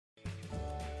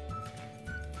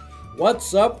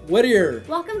What's up, Whittier?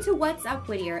 Welcome to What's Up,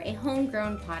 Whittier, a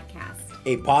homegrown podcast.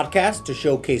 A podcast to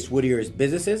showcase Whittier's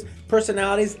businesses,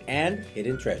 personalities, and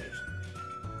hidden treasures.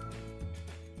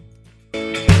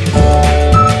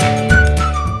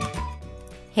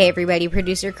 Hey everybody,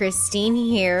 producer Christine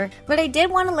here. But I did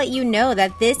want to let you know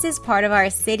that this is part of our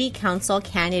City Council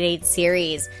Candidate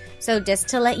Series. So just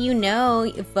to let you know,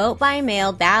 vote by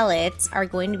mail ballots are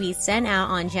going to be sent out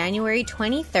on January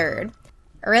 23rd.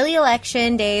 Early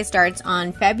election day starts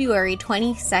on February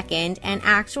 22nd, and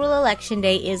actual election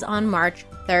day is on March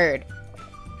 3rd.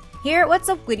 Here at What's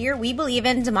Up Whittier, we believe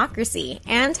in democracy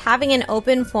and having an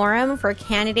open forum for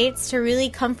candidates to really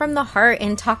come from the heart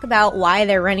and talk about why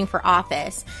they're running for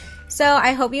office. So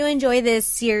I hope you enjoy this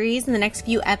series in the next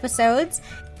few episodes.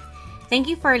 Thank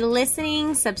you for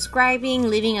listening, subscribing,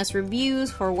 leaving us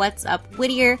reviews for What's Up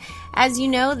Whittier. As you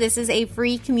know, this is a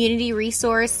free community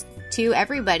resource to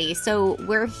everybody. So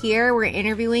we're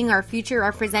interviewing our future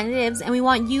representatives, and we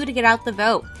want you to get out the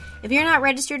vote. If you're not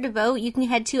registered to vote, you can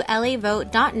head to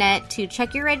lavote.net to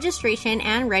check your registration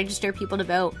and register people to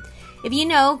vote. If you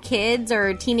know kids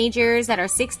or teenagers that are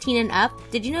 16 and up,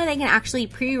 did you know they can actually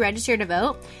pre-register to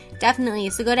vote? Definitely.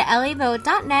 So go to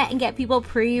lavote.net and get people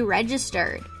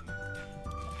pre-registered.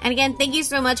 And again, thank you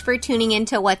so much for tuning in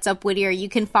to What's Up Whittier. You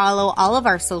can follow all of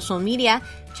our social media.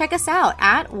 Check us out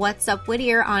at What's Up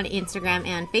Whittier on Instagram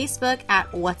and Facebook,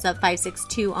 at What's Up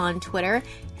 562 on Twitter,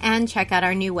 and check out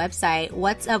our new website,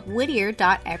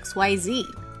 whatsupwhittier.xyz.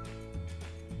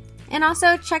 And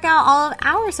also check out all of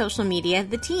our social media,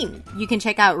 the team. You can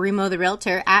check out Remo the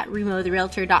Realtor at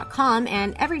remotherealtor.com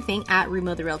and everything at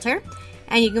Remo the Realtor.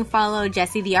 And you can follow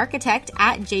Jesse the Architect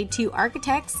at J2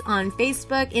 Architects on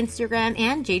Facebook, Instagram,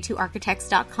 and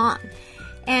j2architects.com.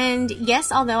 And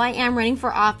yes, although I am running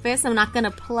for office, I'm not going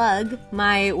to plug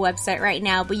my website right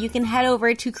now, but you can head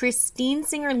over to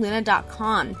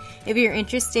christinesingerluna.com if you're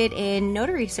interested in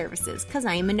notary services, because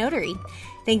I am a notary.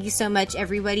 Thank you so much,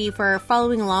 everybody, for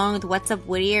following along with What's Up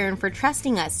Whittier and for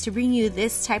trusting us to bring you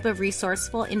this type of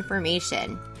resourceful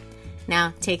information.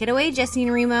 Now, take it away, Jesse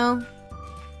and Remo.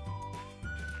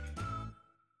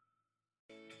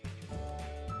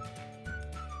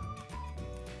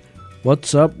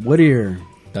 What's up, Whittier?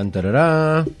 Dun da da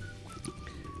da.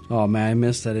 Oh man, I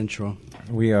missed that intro.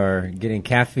 We are getting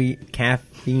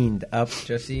caffeined up,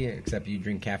 Jesse. Except you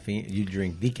drink caffeine. You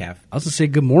drink decaf. I was to say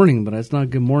good morning, but it's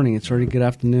not good morning. It's already good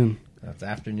afternoon. It's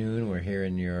afternoon. We're here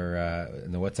in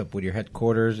in the What's Up Whittier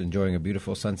headquarters, enjoying a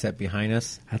beautiful sunset behind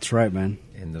us. That's right, man.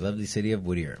 In the lovely city of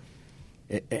Whittier.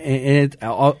 I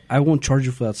won't charge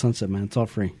you for that sunset, man. It's all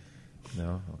free.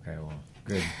 No, okay, well,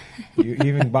 good. You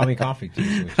even bought me coffee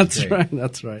too. That's right.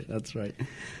 That's right.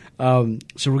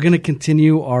 So we're going to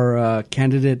continue our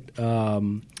candidate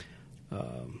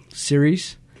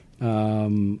series.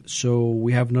 So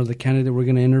we have another candidate we're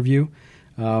going to interview.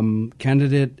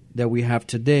 Candidate that we have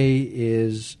today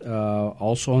is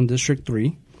also on District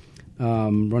 3,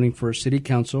 running for City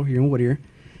Council here in Whittier.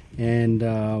 And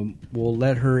we'll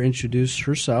let her introduce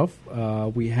herself.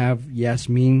 We have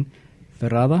Yasmin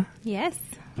Ferrada. Yes.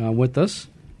 With us.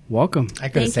 Welcome. I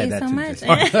could have said that so too. much.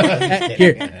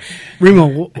 Here,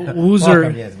 Remo, who's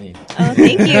Welcome, her? Yasmin. Oh,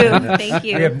 thank you. Thank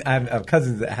you. I have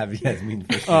cousins that have Yasmin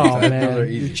first. Oh, so man. those are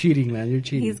easy. You're cheating, man. You're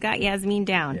cheating. He's got Yasmin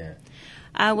down. Yeah.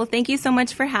 Well, thank you so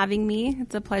much for having me.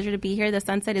 It's a pleasure to be here. The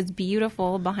sunset is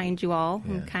beautiful behind you all.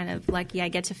 Yeah. I'm kind of lucky I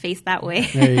get to face that way.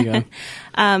 There you go.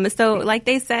 So like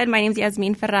they said, my name's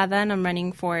Yasmin Ferrada, and I'm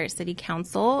running for City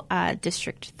Council,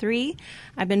 District 3.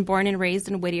 I've been born and raised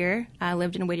in Whittier. I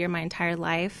lived in Whittier my entire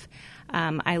life.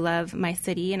 I love my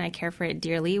city, and I care for it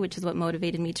dearly, which is what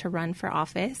motivated me to run for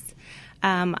office.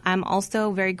 I'm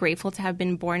also very grateful to have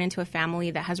been born into a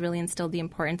family that has really instilled the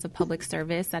importance of public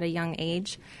service at a young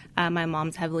age. My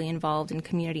mom's heavily involved in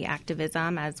community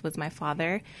activism, as was my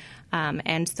father.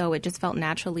 And so it just felt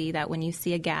naturally that when you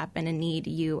see a gap and a need,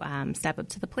 you step up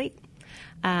to the plate.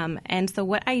 And so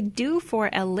what I do for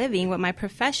a living, what my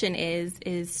profession is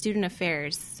student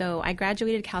affairs. So I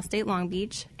graduated Cal State Long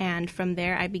Beach, and from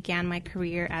there I began my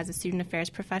career as a student affairs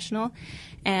professional,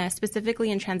 specifically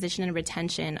in transition and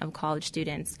retention of college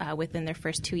students within their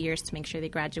first 2 years to make sure they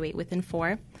graduate within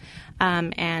 4.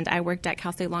 And I worked at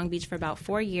Cal State Long Beach for about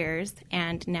 4 years,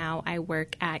 and now I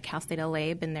work at Cal State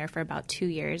LA, been there for about 2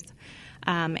 years.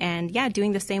 And yeah,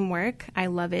 doing the same work. I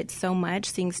love it so much,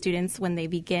 seeing students when they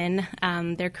begin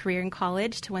their career in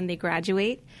college to when they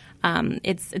graduate.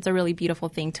 It's a really beautiful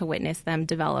thing to witness them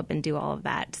develop and do all of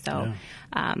that. So,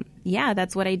 yeah,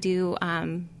 that's what I do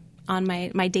on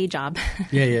my day job.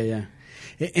 Yeah.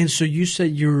 And so you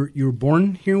said you were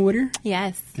born here in Whittier?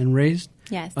 Yes. And raised?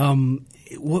 Yes.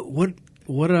 What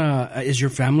What is your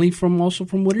family also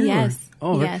from Whittier? Yes.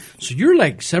 Oh, yes. So you're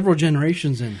like several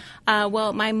generations in.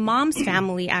 Well, my mom's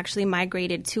family actually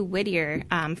migrated to Whittier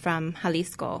from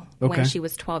Jalisco Okay. when she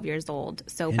was 12 years old.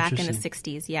 So back in the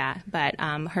Interesting. 60s, yeah. But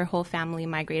her whole family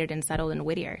migrated and settled in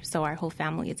Whittier. So our whole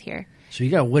family is here. So you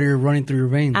got Whittier running through your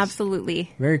veins.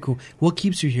 Absolutely. Very cool. What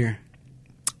keeps you here?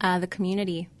 The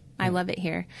community. I love it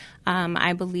here.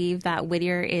 I believe that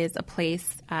Whittier is a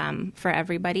place for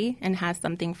everybody and has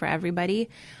something for everybody.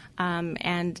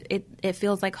 And it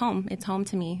feels like home. It's home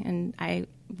to me, and I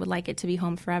would like it to be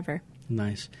home forever.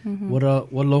 Nice. Mm-hmm.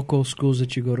 What local schools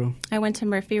did you go to? I went to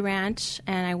Murphy Ranch,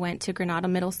 and I went to Granada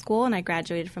Middle School, and I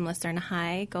graduated from Lucerne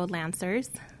High, Gold Lancers.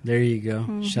 There you go.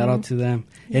 Mm-hmm. Shout out to them.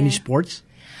 Any sports?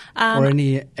 Or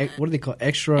any, what do they call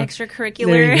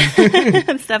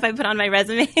extracurricular stuff I put on my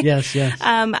resume? Yes.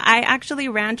 I actually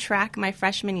ran track my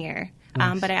freshman year,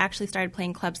 but I actually started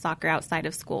playing club soccer outside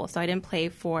of school. So I didn't play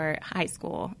for high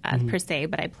school per se,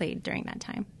 but I played during that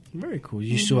time. Very cool.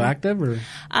 You still active or?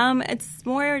 It's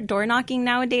more door knocking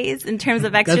nowadays in terms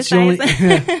of That's the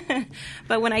exercise.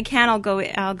 But when I can, I'll go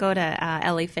to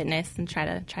LA Fitness and try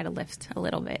to lift a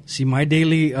little bit. See, my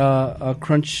daily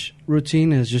crunch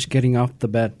routine is just getting off the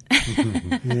bed.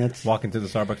 Walking to the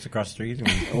Starbucks across the street.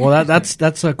 Well, that's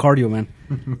a cardio, man.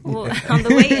 Well, on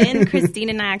the way in, Christine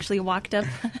and I actually walked up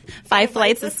 5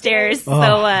 flights of stairs. So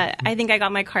I think I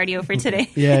got my cardio for today.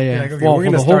 Yeah. Like, okay, we're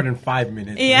going to start in 5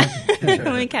 minutes. Yeah. Let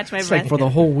me catch my It's breath. like for the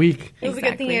whole week. It was a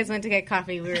good thing you guys went to get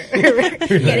coffee. We were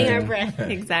getting our breath.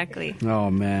 Exactly. Oh,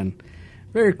 man.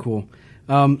 Very cool.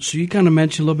 So you kind of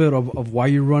mentioned a little bit of why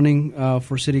you're running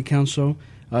for city council.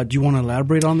 Do you want to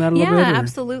elaborate on that a little bit? Yeah,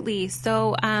 absolutely.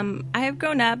 So I have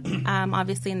grown up,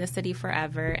 obviously, in the city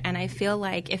forever, and I feel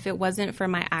like if it wasn't for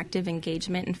my active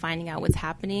engagement and finding out what's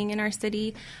happening in our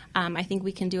city, I think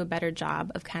we can do a better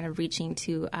job of kind of reaching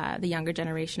to the younger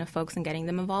generation of folks and getting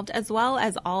them involved, as well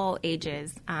as all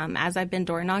ages. As I've been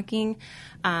door knocking,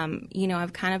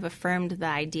 I've kind of affirmed the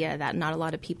idea that not a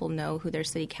lot of people know who their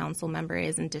city council member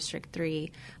is in District 3.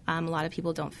 A lot of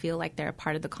people don't feel like they're a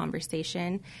part of the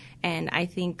conversation, and I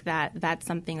think that that's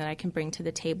something that I can bring to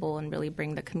the table and really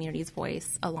bring the community's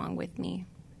voice along with me.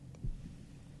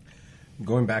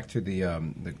 Going back to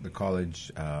the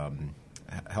college,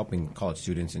 helping college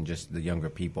students and just the younger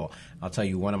people, I'll tell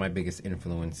you one of my biggest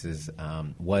influences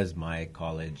was my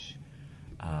college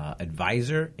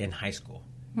advisor in high school.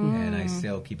 And I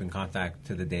still keep in contact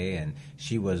to the day, and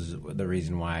she was the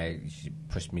reason why she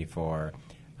pushed me for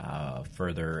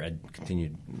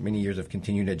many years of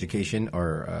continued education,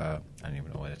 or I don't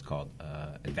even know what it's called,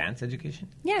 advanced education.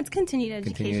 Yeah, it's continued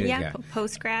education.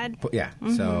 Post-grad.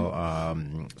 So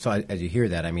as you hear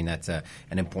that, I mean, that's an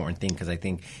important thing, because I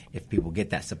think if people get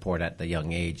that support at the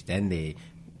young age, then they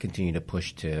continue to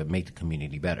push to make the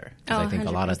community better. Because I think 100%.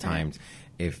 A lot of times,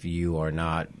 if you're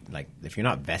not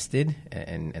vested,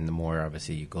 and the more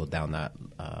obviously you go down that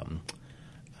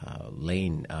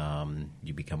lane,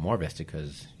 you become more vested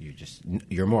because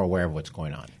you're more aware of what's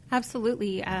going on.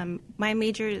 Absolutely. My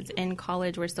majors in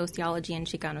college were sociology and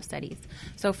Chicano studies.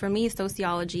 So for me,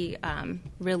 sociology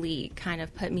really kind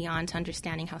of put me on to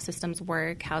understanding how systems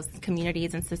work, how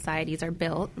communities and societies are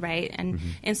built, right, and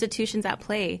institutions at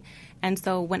play. And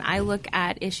so when I look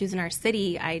at issues in our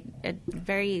city, I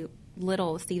very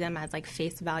little see them as like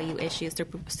face value issues,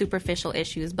 superficial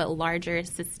issues, but larger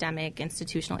systemic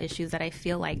institutional issues that I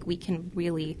feel like we can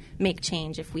really make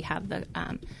change if we have the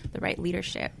right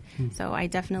leadership. So I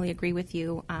definitely agree with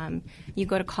you. You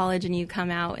go to college and you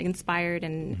come out inspired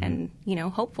and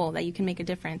hopeful that you can make a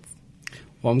difference.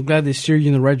 Well, I'm glad they steered you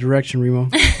in the right direction, Remo,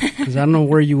 because I don't know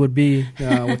where you would be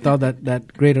without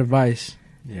that great advice.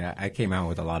 Yeah, I came out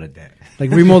with a lot of debt.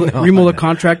 Like Remo the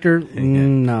contractor?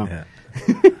 No. Yeah.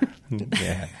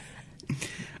 Yeah.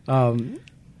 And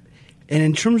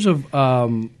in terms of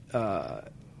kind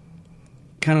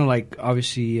of like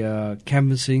obviously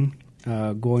canvassing,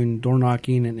 going door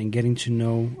knocking and getting to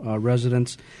know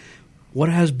residents, what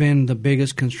has been the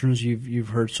biggest concerns you've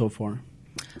heard so far?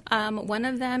 One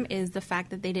of them is the fact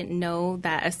that they didn't know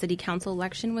that a city council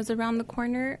election was around the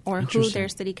corner or who their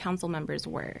city council members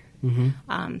were.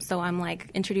 So I'm like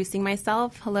introducing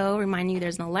myself. Hello, reminding you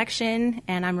there's an election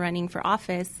and I'm running for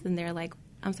office. And they're like,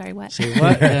 I'm sorry, what? Say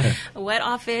what? What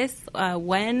office?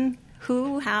 When?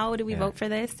 Who? How do we vote for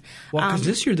this? Well, because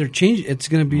this year they're changing. It's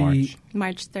going to be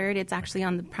March 3rd. It's actually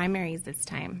on the primaries this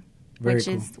time. Very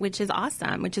cool. Which is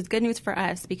awesome, which is good news for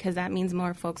us because that means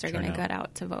more folks are going to get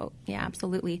out to vote. Yeah,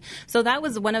 absolutely. So that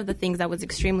was one of the things that was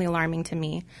extremely alarming to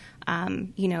me.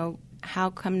 how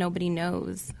come nobody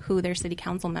knows who their city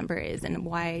council member is, and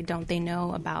why don't they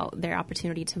know about their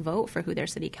opportunity to vote for who their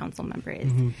city council member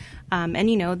is? And,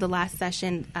 you know, the last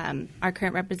session, our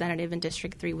current representative in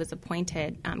District 3 was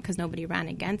appointed because nobody ran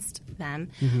against them,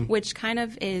 which kind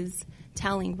of is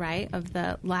telling, right, of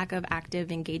the lack of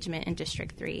active engagement in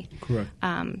District 3. Correct.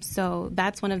 So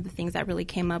that's one of the things that really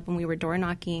came up when we were door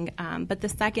knocking. But the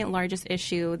second largest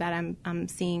issue that I'm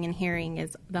seeing and hearing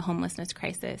is the homelessness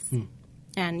crisis.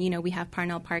 And, you know, we have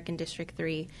Parnell Park in District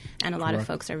 3, and a lot of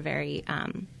folks are very,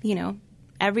 you know,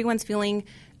 everyone's feeling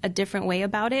a different way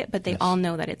about it, but they all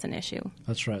know that it's an issue.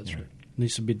 That's right. That's right.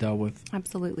 Needs to be dealt with.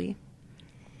 Absolutely.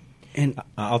 And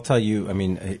I'll tell you, I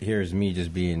mean, here's me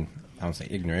just being, I don't say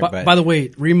ignorant, but by the way,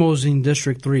 Remo's in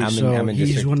District 3, I'm in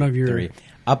he's District one of your... 3.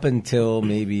 Up until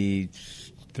maybe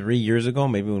 3 years ago,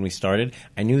 maybe when we started,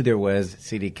 I knew there was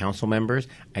city council members.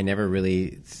 I never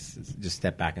really just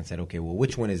stepped back and said, okay, well,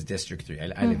 which one is District 3?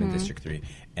 I live in District 3.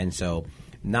 And so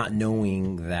not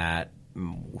knowing that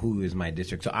who is my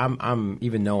district. So I'm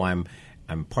even though I'm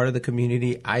part of the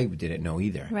community, I didn't know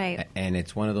either. Right. And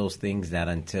it's one of those things that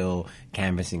until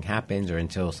canvassing happens or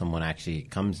until someone actually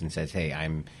comes and says, hey,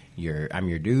 I'm your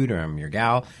dude or I'm your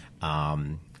gal,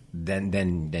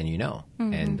 then you know.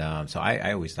 And so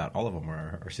I always thought all of them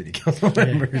were our city council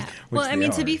members. Yeah. Well, I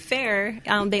mean, to be are. fair,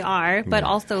 they are, but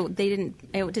also it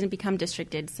didn't become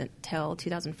districted until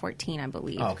 2014, I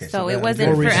believe. Oh, okay. So So it that-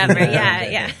 wasn't more forever. recent.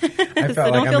 Yeah. I felt So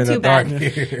like don't I'm feel in the too dark bad.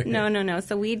 here. No.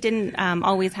 So we didn't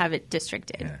always have it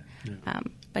districted. Yeah.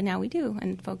 But now we do,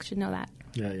 and folks should know that.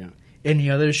 Yeah. Any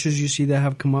other issues you see that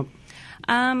have come up?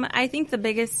 I think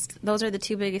those are the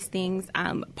two biggest things.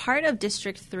 Part of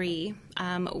District 3,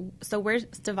 so we're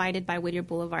divided by Whittier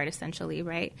Boulevard, essentially,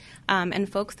 right? And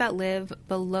folks that live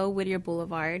below Whittier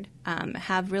Boulevard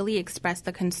have really expressed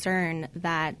the concern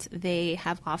that they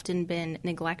have often been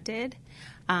neglected.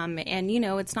 And, you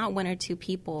know, it's not one or two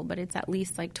people, but it's at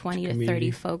least like 20 to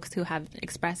 30 folks who have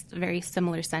expressed very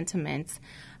similar sentiments.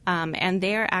 And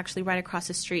they're actually right across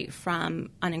the street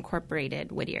from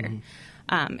unincorporated Whittier.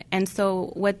 And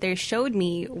so what they showed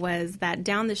me was that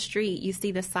down the street, you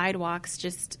see the sidewalks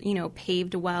just, you know,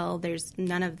 paved well. There's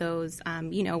none of those,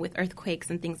 you know, with earthquakes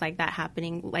and things like that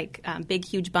happening, like big,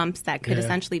 huge bumps that could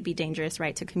essentially be dangerous,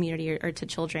 right, to community or to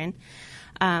children.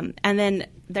 And then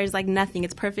there's like nothing.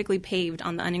 It's perfectly paved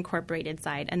on the unincorporated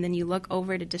side. And then you look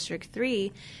over to District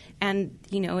 3 and,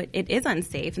 you know, it is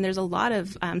unsafe. And there's a lot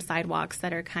of sidewalks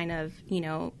that are kind of, you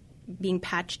know, being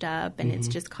patched up, and it's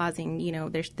just causing, you know,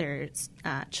 their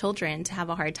children to have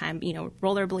a hard time, you know,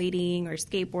 rollerblading or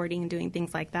skateboarding and doing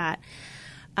things like that.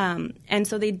 And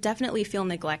so they definitely feel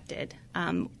neglected.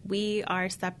 We are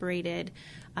separated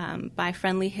by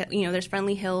Friendly Hill. You know, there's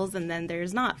Friendly Hills, and then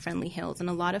there's not Friendly Hills. And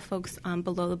a lot of folks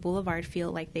below the boulevard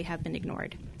feel like they have been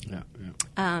ignored. Yeah.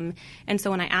 And so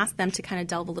when I asked them to kind of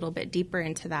delve a little bit deeper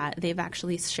into that, they've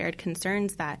actually shared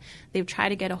concerns that they've tried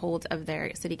to get a hold of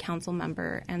their city council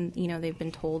member, and, you know, they've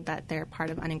been told that they're part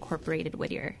of unincorporated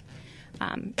Whittier.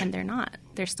 And they're not.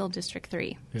 They're still District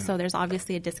 3. Yeah. So there's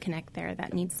obviously a disconnect there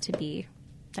that needs to be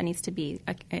Restored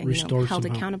you know, held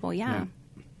somehow. accountable. Yeah.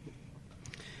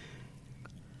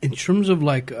 In terms of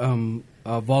like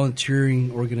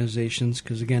volunteering organizations,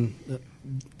 because again,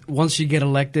 once you get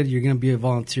elected, you're going to be a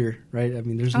volunteer, right? I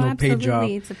mean, there's no paid job.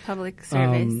 Absolutely. It's a public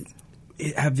service.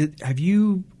 Have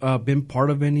you been part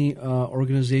of any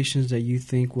organizations that you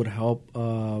think would help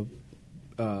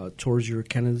towards your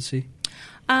candidacy?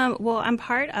 Well, I'm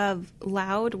part of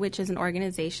LOUD, which is an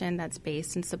organization that's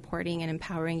based in supporting and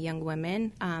empowering young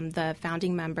women. The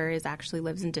founding member actually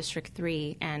lives in District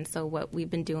 3, and so what we've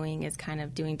been doing is kind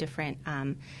of doing different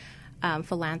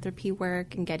philanthropy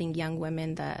work and getting young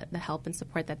women the help and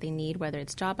support that they need, whether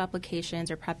it's job applications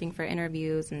or prepping for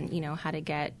interviews, and, you know, how to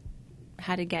get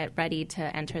ready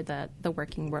to enter the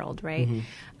working world, right?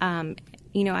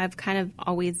 You know, I've kind of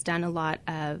always done a lot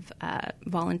of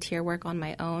volunteer work on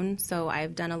my own. So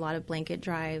I've done a lot of blanket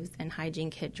drives and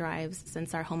hygiene kit drives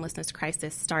since our homelessness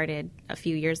crisis started a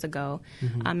few years ago.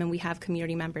 And we have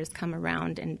community members come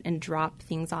around and drop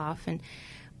things off. And,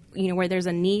 you know, where there's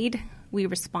a need, we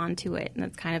respond to it. And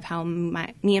that's kind of how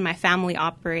me and my family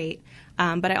operate.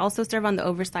 But I also serve on the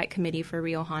oversight committee for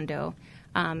Rio Hondo.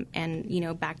 And, you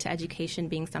know, back to education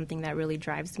being something that really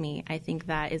drives me, I think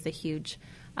that is a huge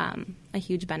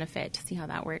benefit to see how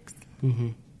that works.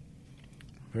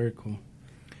 Very cool.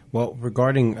 Well,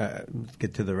 regarding, let's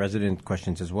get to the resident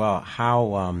questions as well.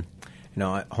 How, you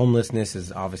know, homelessness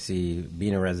is obviously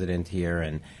being a resident here,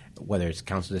 and whether it's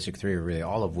Council District 3 or really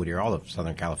all of Whittier, all of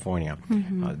Southern California,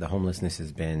 the homelessness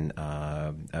has been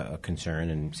a concern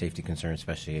and safety concern,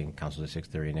 especially in Council District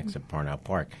 3 next to Parnell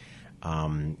Park.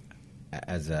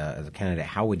 as a candidate,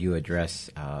 how would you address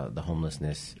the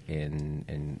homelessness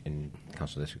in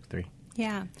Council District 3?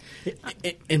 Yeah.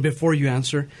 And before you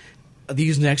answer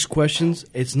these next questions,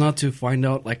 it's not to find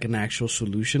out like an actual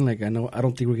solution. Like I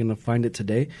don't think we're going to find it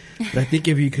today, but I think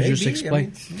if you could just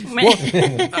explain.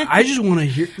 I just want to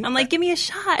hear. I'm like, give me a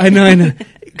shot. I know,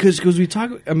 because we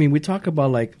talk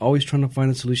about like always trying to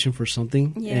find a solution for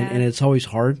something, Yeah. and it's always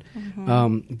hard.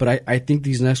 But I think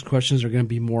these next questions are going to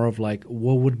be more of like,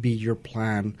 what would be your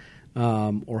plan,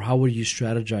 or how would you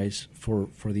strategize for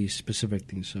these specific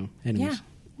things? So, anyways. Yeah.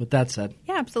 With that said.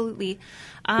 Yeah, absolutely.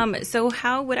 So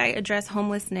how would I address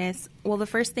homelessness? Well, the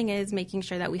first thing is making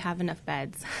sure that we have enough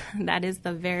beds. That is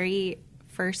the very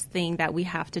first thing that we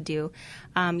have to do.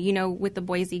 With the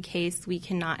Boise case, we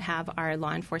cannot have our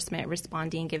law enforcement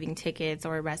responding, giving tickets,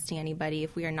 or arresting anybody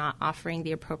if we are not offering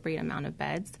the appropriate amount of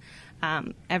beds.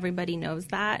 Everybody knows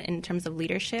that in terms of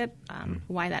leadership.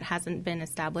 Why that hasn't been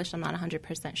established, I'm not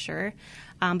 100% sure.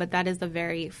 But that is the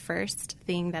very first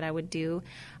thing that I would do.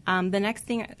 The next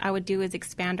thing I would do is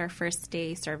expand our first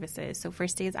day services. So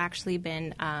first day has actually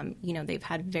been, they've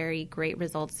had very great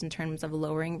results in terms of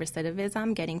lowering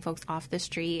recidivism, getting folks off the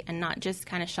street, and not just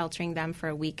kind of sheltering them for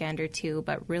a weekend or two,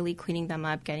 but really cleaning them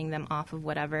up, getting them off of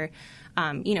whatever,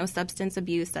 substance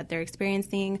abuse that they're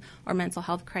experiencing or mental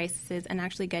health crises, and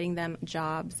actually getting them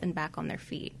jobs and back on their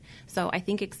feet. So I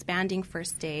think expanding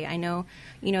first day, I know,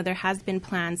 there has been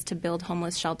plans to build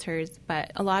homeless shelters,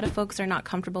 but a lot of folks are not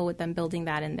comfortable with them building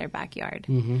that in their backyard.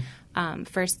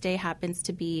 First day happens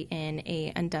to be in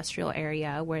a industrial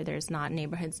area where there's not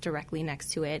neighborhoods directly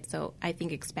next to it. So I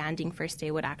think expanding first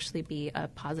day would actually be a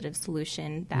positive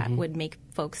solution that would make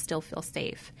folks still feel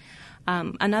safe.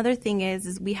 Another thing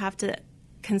is we have to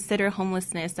consider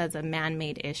homelessness as a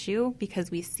man-made issue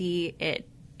because we see it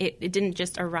didn't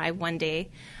just arrive one day.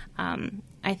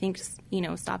 I think,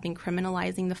 stopping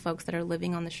criminalizing the folks that are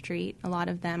living on the street. A lot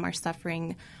of them are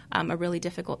suffering a really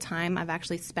difficult time. I've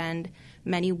actually spent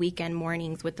many weekend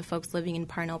mornings with the folks living in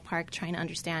Parnell Park trying to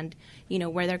understand,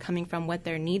 where they're coming from, what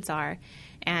their needs are.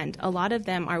 And a lot of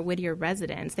them are Whittier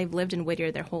residents. They've lived in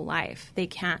Whittier their whole life. They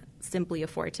can't simply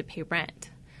afford to pay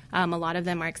rent. A lot of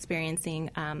them are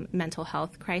experiencing mental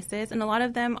health crisis, and a lot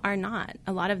of them are not.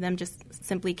 A lot of them just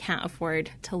simply can't afford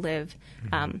to live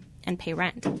and pay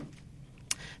rent.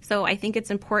 So I think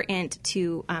it's important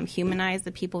to humanize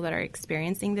the people that are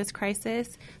experiencing this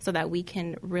crisis so that we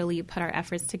can really put our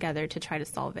efforts together to try to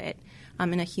solve it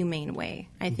in a humane way.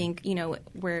 I think,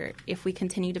 if we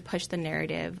continue to push the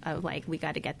narrative of like, we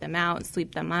got to get them out,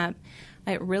 sweep them up,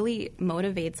 it really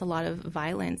motivates a lot of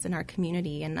violence in our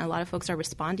community, and a lot of folks are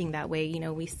responding that way.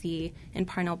 We see in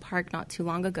Parnell Park not too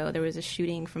long ago, there was a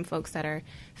shooting from folks that are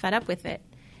fed up with it.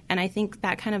 And I think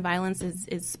that kind of violence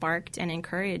is sparked and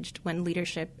encouraged when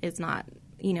leadership is not,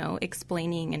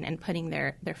 explaining and putting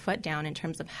their foot down in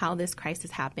terms of how this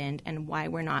crisis happened and why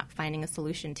we're not finding a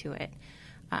solution to it.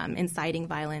 Inciting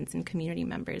violence in community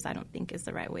members, I don't think is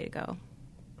the right way to go.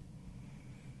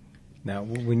 Now,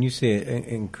 when you say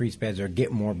increase beds or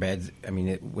get more beds, I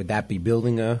mean, would that be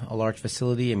building a large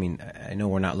facility? I mean, I know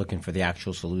we're not looking for the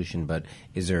actual solution, but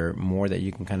is there more that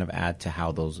you can kind of add to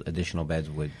how those additional beds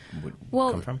would come from?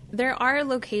 Well, there are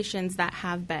locations that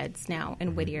have beds now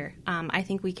in Whittier. I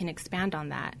think we can expand on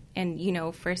that. And,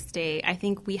 first day, I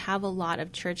think we have a lot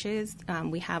of churches,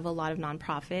 we have a lot of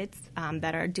nonprofits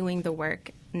that are doing the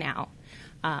work now.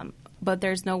 But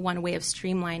there's no one way of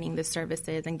streamlining the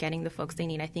services and getting the folks they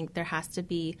need. I think there has to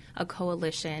be a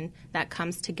coalition that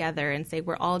comes together and say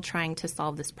we're all trying to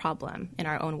solve this problem in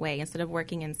our own way. Instead of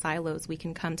working in silos, we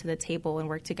can come to the table and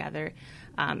work together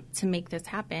to make this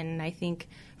happen. And I think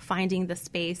finding the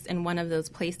space in one of those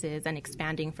places and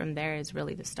expanding from there is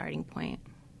really the starting point.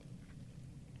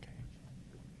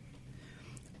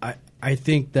 I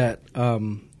think that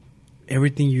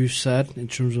everything you said in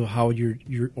terms of how you're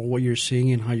what you're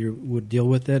seeing and how you would deal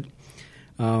with it,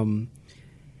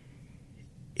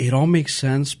 it all makes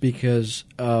sense because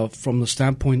from the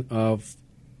standpoint of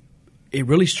it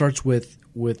really starts with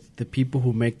the people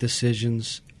who make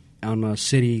decisions on a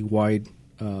citywide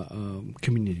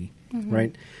community,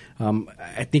 right?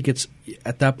 I think it's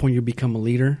at that point you become a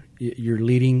leader. You're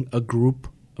leading a group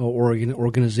or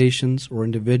organizations or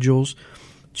individuals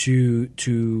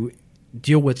to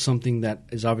deal with something that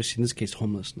is obviously in this case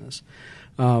homelessness.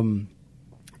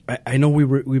 I know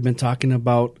we've been talking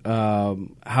about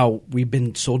how we've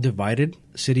been so divided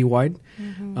citywide,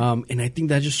 and I think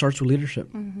that just starts with leadership.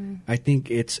 I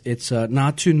think it's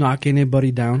not to knock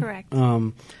anybody down, Correct.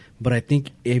 But I think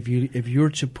if you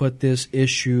were to put this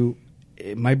issue,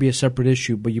 it might be a separate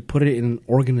issue, but you put it in an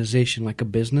organization like a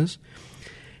business.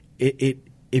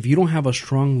 If you don't have a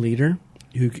strong leader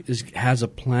has a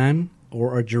plan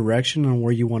or a direction on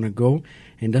where you want to go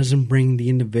and doesn't bring the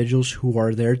individuals who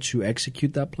are there to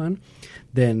execute that plan,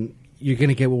 then you're going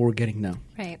to get what we're getting now.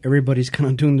 Right. Everybody's kind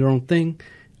of doing their own thing,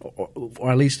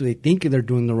 or at least they think they're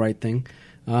doing the right thing,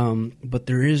 but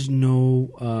there is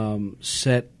no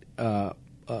set.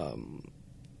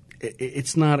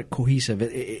 It's not cohesive.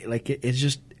 It's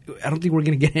just. I don't think we're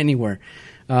going to get anywhere.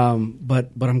 But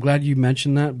I'm glad you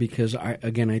mentioned that, because I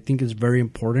think it's very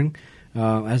important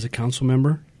as a council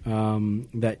member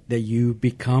that you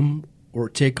become or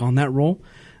take on that role,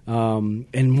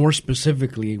 and more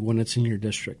specifically when it's in your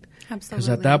district. Absolutely. Because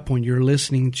at that point, you're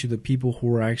listening to the people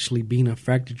who are actually being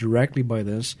affected directly by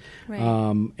this, Right.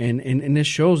 and it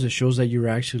shows that you're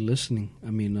actually listening.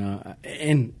 I mean,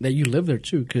 and that you live there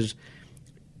too. Because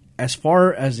as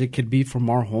far as it could be from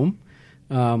our home,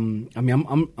 I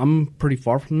mean, I'm pretty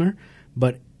far from there,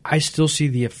 but I still see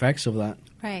the effects of that.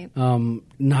 Right.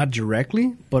 Not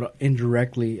directly, but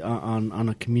indirectly on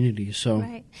a community. So,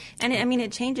 Right. And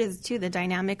it changes too the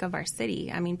dynamic of our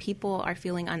city. I mean, people are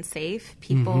feeling unsafe.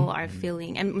 People are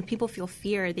feeling, and when people feel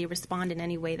fear, they respond in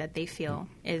any way that they feel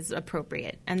is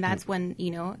appropriate. And that's when,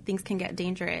 things can get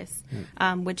dangerous,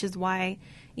 which is why,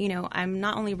 I'm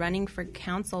not only running for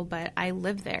council, but I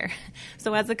live there.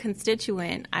 So as a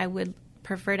constituent, I would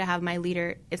prefer to have my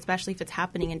leader, especially if it's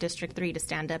happening in District 3, to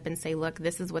stand up and say, look,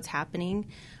 this is what's happening.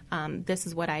 This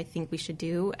is what I think we should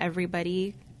do.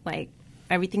 Everybody,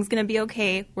 everything's going to be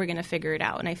okay. We're going to figure it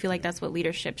out. And I feel like that's what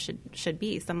leadership should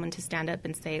be, someone to stand up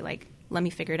and say, let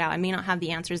me figure it out. I may not have the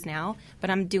answers now,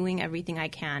 but I'm doing everything I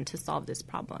can to solve this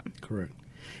problem. correct.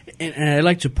 And I'd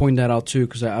like to point that out too,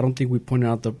 because I don't think we pointed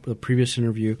out the previous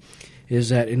interview, is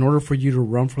that in order for you to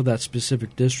run for that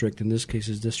specific district, in this case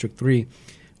is District 3,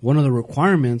 one of the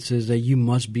requirements is that you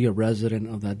must be a resident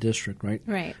of that district, right?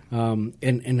 Right.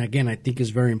 And again, I think it's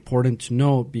very important to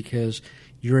note, because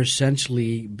you're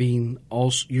essentially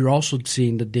you're also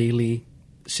seeing the daily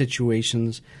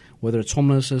situations, whether it's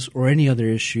homelessness or any other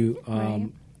issue Right.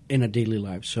 in a daily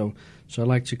life. So I'd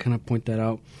like to kind of point that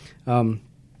out.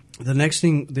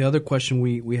 The other question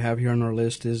we have here on our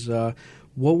list is,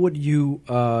 what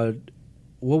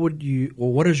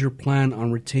is your plan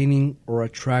on retaining or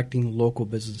attracting local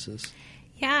businesses?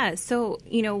 Yeah, so,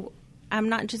 I'm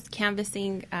not just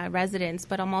canvassing residents,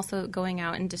 but I'm also going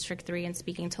out in District 3 and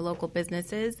speaking to local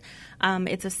businesses.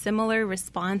 It's a similar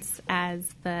response as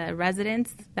the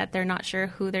residents, that they're not sure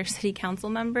who their city council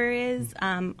member is.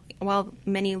 While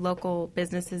many local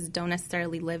businesses don't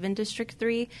necessarily live in District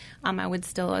 3, I would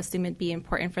still assume it'd be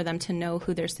important for them to know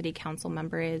who their city council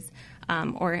member is,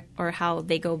 or how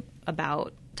they go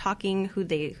about talking, who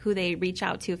they reach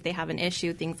out to if they have an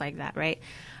issue, things like that, right?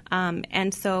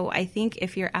 And so I think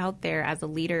if you're out there as a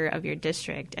leader of your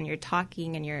district and you're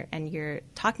talking and you're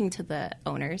talking to the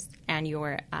owners and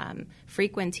you're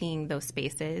frequenting those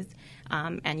spaces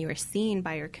and you're seen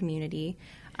by your community,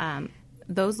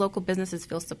 those local businesses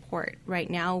feel support. Right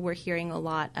now, we're hearing a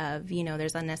lot of,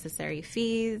 there's unnecessary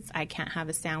fees. I can't have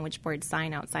a sandwich board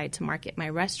sign outside to market my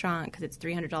restaurant because it's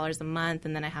 $300 a month,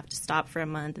 and then I have to stop for a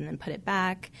month and then put it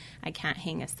back. I can't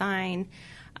hang a sign.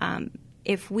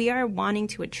 If we are wanting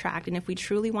to attract, and if we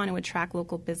truly want to attract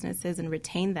local businesses and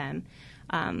retain them,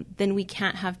 then we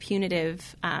can't have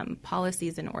punitive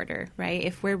policies in order, right?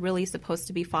 If we're really supposed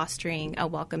to be fostering a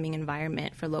welcoming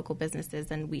environment for local businesses,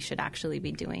 then we should actually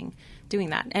be doing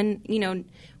that. And,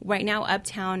 right now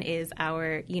Uptown is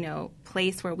our,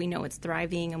 place where we know it's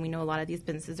thriving, and we know a lot of these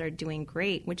businesses are doing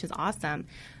great, which is awesome.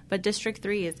 But District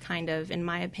 3 is kind of, in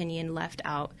my opinion, left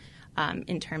out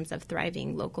in terms of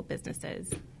thriving local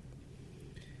businesses.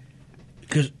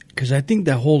 Because I think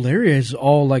that whole area is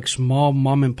all like small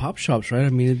mom and pop shops, right? I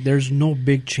mean, there's no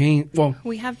big chain. Well,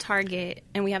 we have Target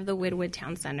and we have the Woodwood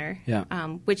Town Center, yeah.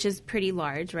 Which is pretty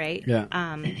large, right?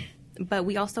 Yeah. But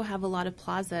we also have a lot of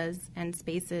plazas and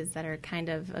spaces that are kind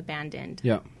of abandoned.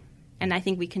 Yeah. And I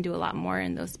think we can do a lot more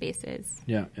in those spaces.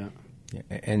 Yeah.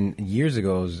 And years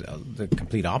ago, it was the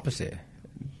complete opposite.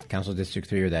 Council District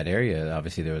 3 or that area,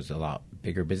 obviously there was a lot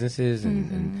bigger businesses,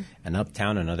 and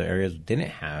Uptown and other areas didn't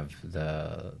have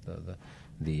the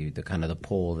kind of the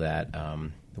pull that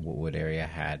the Woodwood area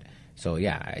had. So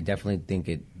yeah, I definitely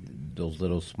think those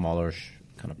little smaller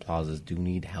kind of plazas do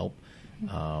need help.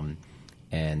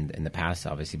 And in the past,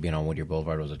 obviously being on Whittier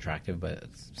Boulevard was attractive, but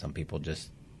some people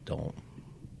just don't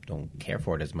care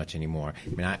for it as much anymore. I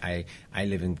mean, I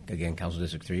live in, again, Council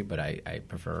District 3, but I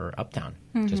prefer Uptown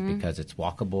just because it's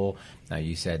walkable. Now,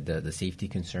 you said the safety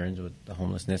concerns with the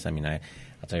homelessness. I mean, I'll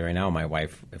tell you right now, my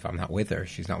wife, if I'm not with her,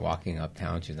 she's not walking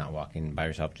Uptown. She's not walking by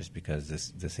herself just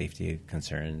because the safety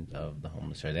concerns of the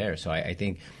homeless are there. So I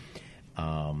think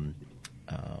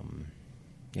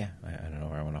Yeah, I don't know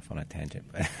where I went off on a tangent.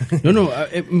 But No.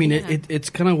 I mean, it's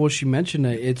kind of what she mentioned.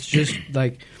 It's just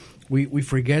like we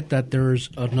forget that there's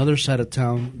another side of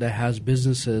town that has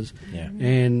businesses. Yeah.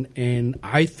 And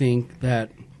I think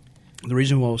that the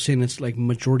reason why I was saying it's like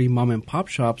majority mom and pop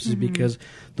shops is because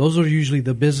those are usually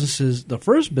the businesses, the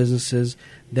first businesses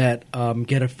that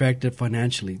get affected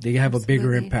financially. They have a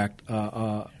bigger impact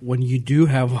when you do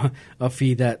have a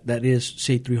fee that is,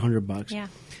 say, $300. Yeah.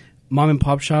 Mom and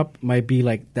pop shop might be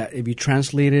like that. If you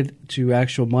translate it to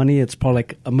actual money, it's probably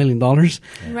like $1 million.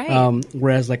 Right.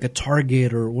 Whereas like a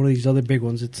Target or one of these other big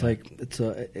ones, it's like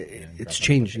it's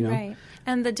changed, you know. Right.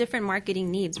 And the different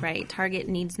marketing needs, right? Target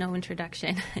needs no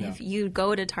introduction. Yeah. If you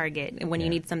go to Target and when you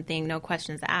need something, no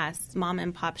questions asked. Mom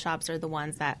and pop shops are the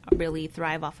ones that really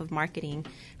thrive off of marketing.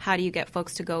 How do you get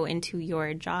folks to go into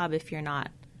your job if you're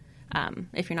not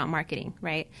marketing,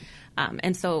 right?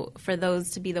 And so for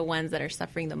those to be the ones that are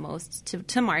suffering the most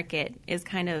to market is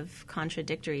kind of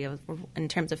contradictory in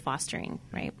terms of fostering,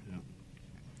 right?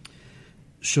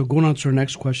 So going on to our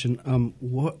next question,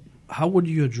 how would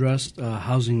you address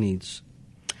housing needs?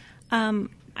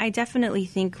 I definitely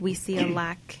think we see a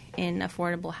lack in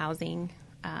affordable housing,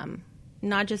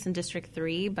 not just in District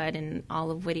 3, but in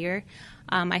all of Whittier.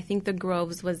 I think the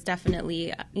Groves was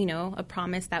definitely, a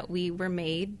promise that we were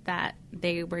made that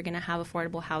they were going to have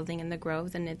affordable housing in the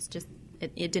Groves, and it's just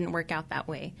it didn't work out that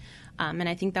way. And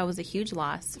I think that was a huge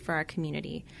loss for our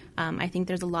community. I think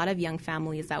there's a lot of young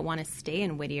families that want to stay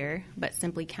in Whittier but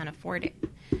simply can't afford it.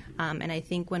 And I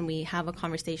think when we have a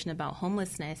conversation about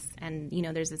homelessness and,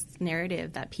 there's this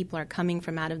narrative that people are coming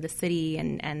from out of the city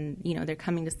and they're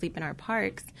coming to sleep in our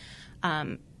parks.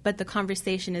 But the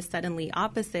conversation is suddenly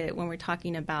opposite when we're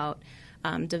talking about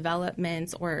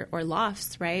developments or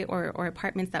lofts, right, or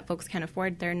apartments that folks can't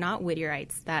afford. They're not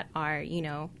Whittierites that are,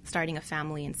 starting a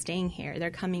family and staying here.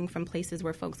 They're coming from places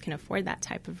where folks can afford that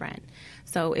type of rent.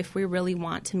 So if we really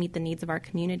want to meet the needs of our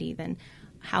community, then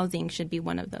housing should be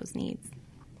one of those needs.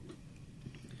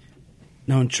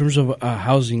 Now, in terms of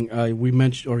housing, you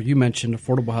mentioned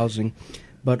affordable housing,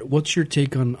 but what's your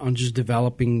take on just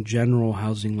developing general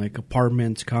housing, like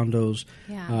apartments, condos?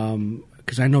 Yeah.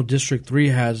 Because I know District 3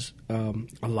 has a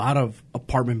lot of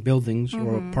apartment buildings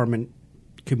or apartment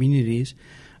communities.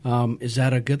 Is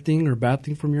that a good thing or bad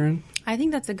thing from your end? I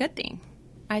think that's a good thing.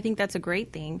 I think that's a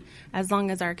great thing, as long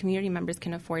as our community members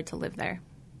can afford to live there.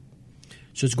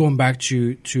 So it's going back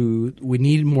to we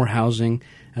need more housing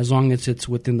as long as it's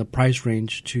within the price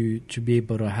range to be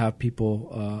able to have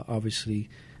people obviously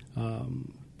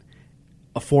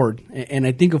afford. And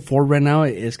I think afford right now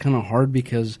is kind of hard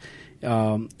because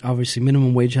obviously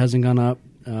minimum wage hasn't gone up.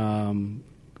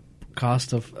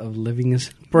 Cost of living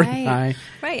is pretty high.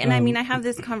 Right. And I have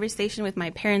this conversation with my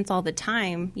parents all the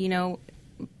time.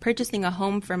 Purchasing a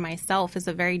home for myself is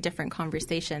a very different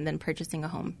conversation than purchasing a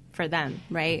home for them,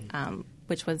 right?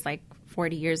 Which was like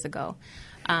 40 years ago.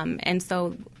 And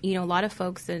so, a lot of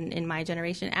folks in my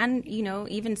generation and,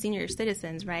 even senior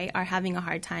citizens, right, are having a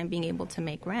hard time being able to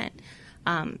make rent.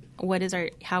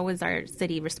 How is our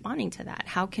city responding to that?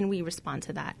 How can we respond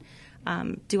to that?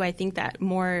 Do I think that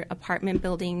more apartment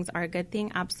buildings are a good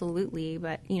thing? Absolutely.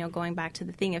 But, going back to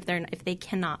the thing, if they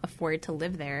cannot afford to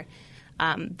live there,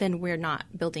 then we're not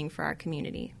building for our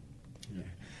community.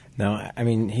 Now,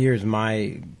 here's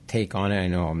my take on it. I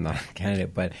know I'm not a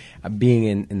candidate, but being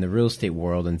in the real estate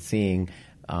world and seeing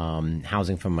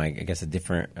housing from, I guess, a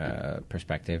different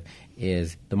perspective,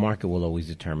 is the market will always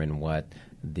determine what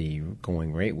the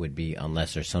going rate would be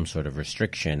unless there's some sort of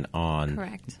restriction on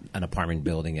Correct. an apartment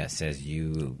building that says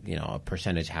a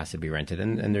percentage has to be rented.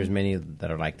 And there's many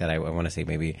that are like that. I want to say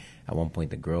maybe at one point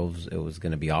the Groves, it was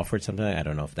going to be offered something. I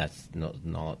don't know if that's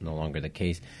no longer the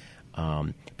case.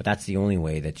 But that's the only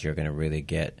way that you're going to really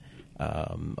get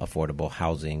affordable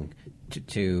housing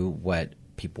to what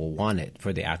people want it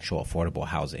for the actual affordable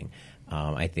housing.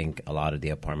 I think a lot of the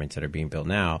apartments that are being built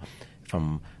now,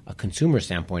 from a consumer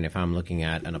standpoint, if I'm looking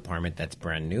at an apartment that's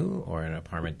brand new or an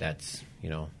apartment that's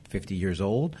 50 years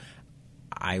old,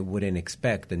 I wouldn't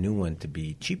expect the new one to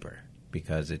be cheaper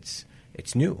because it's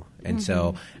new. And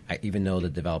so even though the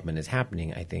development is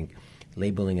happening, I think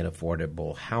labeling it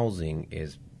affordable housing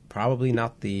is probably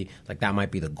not that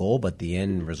might be the goal, but the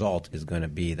end result is going to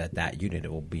be that unit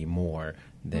will be more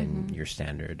than your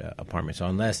standard apartment. So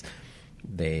unless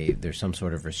there's some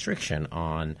sort of restriction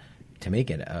on to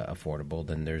make it affordable,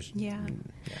 then there's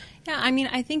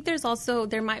I think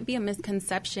there might be a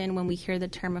misconception when we hear the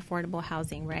term affordable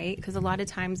housing, right? Because a lot of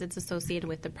times it's associated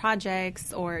with the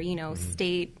projects or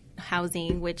state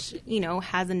housing, which,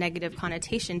 has a negative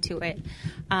connotation to it.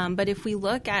 But if we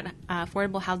look at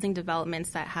affordable housing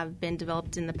developments that have been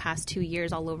developed in the past 2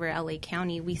 years all over LA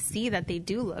County, we see that they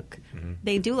do look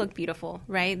beautiful,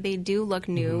 right? They do look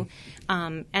new,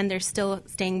 and they're still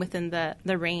staying within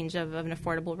the range of an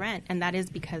affordable rent, and that is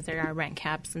because there are rent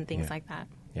caps and things like that.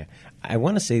 Yeah. I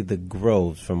want to say the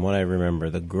Groves, from what I remember,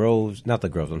 the Gables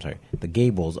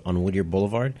on Whittier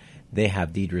Boulevard, they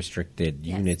have deed restricted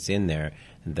units in there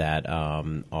that are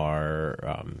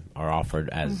offered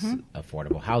as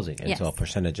affordable housing. And so a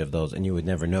percentage of those, and you would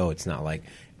never know, it's not like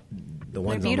the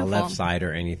ones on the left side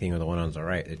or anything or the one on the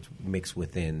right. It's mixed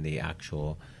within the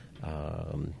actual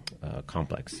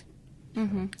complex.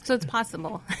 Mm-hmm. So it's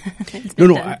possible.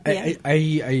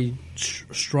 I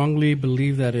strongly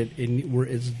believe that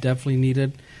it's definitely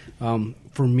needed.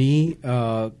 For me,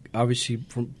 obviously,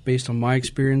 based on my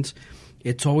experience,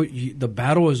 it's always the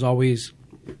battle is always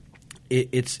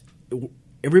it's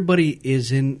everybody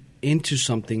is into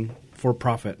something for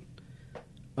profit,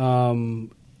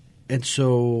 and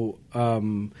so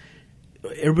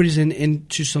everybody's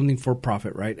into something for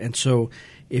profit, right? And so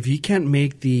if you can't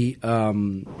make the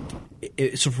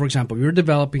so for example, if you're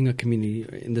developing a community,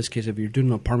 in this case, if you're doing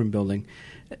an apartment building,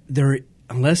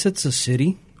 unless it's a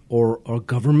city or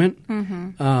government,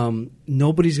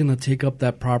 nobody's going to take up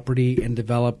that property and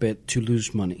develop it to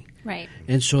lose money. Right.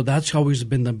 And so that's always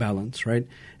been the balance, right?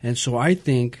 And so I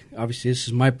think, obviously, this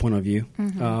is my point of view,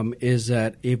 is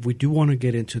that if we do want to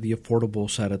get into the affordable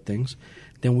side of things,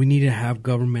 then we need to have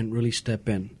government really step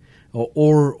in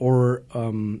or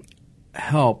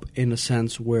help in a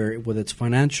sense where whether it's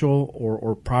financial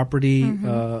or property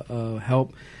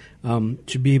help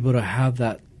to be able to have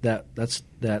that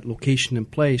location in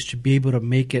place to be able to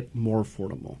make it more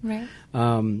affordable. Right.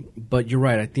 But you're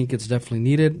right. I think it's definitely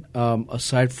needed.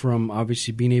 Aside from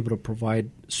obviously being able to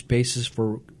provide spaces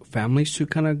for families to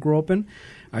kind of grow up in,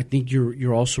 I think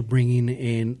you're also bringing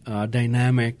in a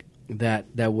dynamic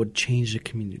that would change the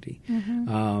community.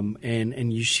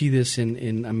 And you see this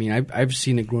in I mean, I've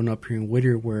seen it growing up here in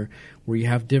Whittier where you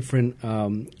have different,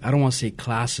 I don't want to say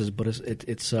classes, but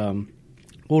it's what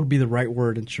would be the right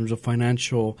word in terms of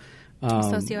financial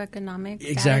socioeconomic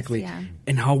exactly status,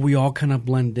 and how we all kind of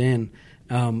blend in,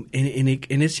 and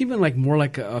it's even like more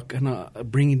like a kind of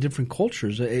bringing different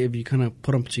cultures. If you kind of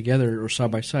put them together or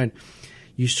side by side,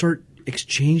 you start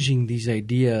exchanging these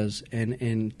ideas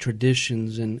and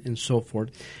traditions and so forth,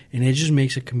 and it just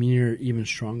makes a community even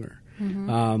stronger.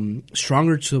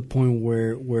 Stronger to the point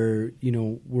where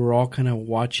we're all kind of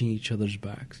watching each other's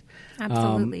backs.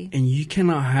 Absolutely. And you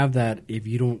cannot have that if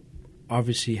you don't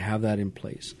obviously have that in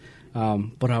place.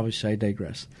 But obviously I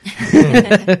digress.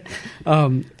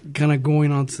 Kind of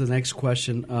going on to the next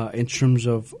question in terms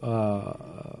of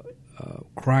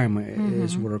crime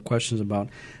is what our question is about.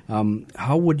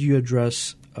 How would you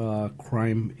address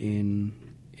crime in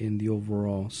the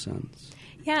overall sense?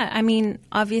 Yeah, I mean,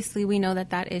 obviously we know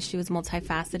that issue is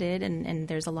multifaceted and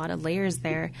there's a lot of layers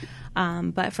there.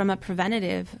 But from a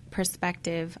preventative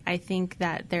perspective, I think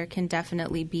that there can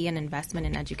definitely be an investment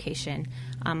in education.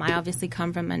 I obviously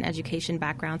come from an education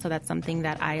background, so that's something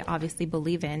that I obviously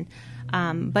believe in.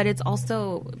 But it's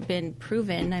also been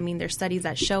proven. I mean, there's studies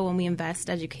that show when we invest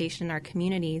education in our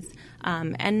communities,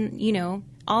 and,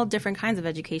 all different kinds of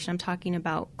education. I'm talking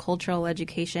about cultural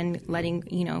education, letting,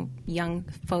 young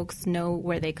folks know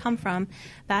where they come from.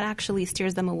 That actually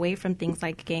steers them away from things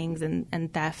like gangs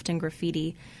and theft and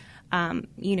graffiti.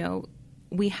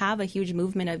 We have a huge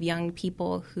movement of young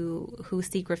people who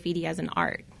see graffiti as an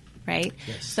art, right?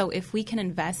 Yes. So if we can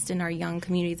invest in our young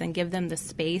communities and give them the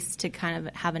space to kind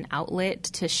of have an outlet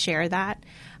to share that,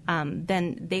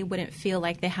 then they wouldn't feel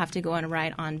like they have to go and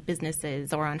write on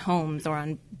businesses or on homes or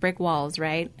on brick walls,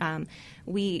 right?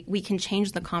 We can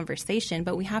change the conversation,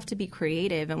 but we have to be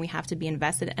creative and we have to be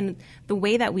invested. And the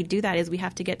way that we do that is we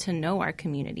have to get to know our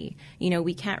community.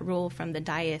 We can't rule from the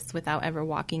dais without ever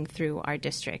walking through our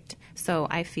district. So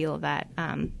I feel that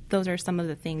those are some of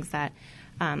the things that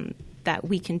that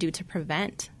we can do to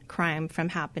prevent crime from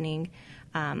happening.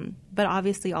 But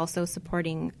obviously also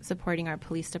supporting our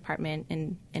police department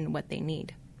in what they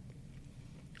need.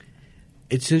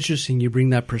 It's interesting you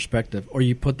bring that perspective, or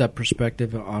you put that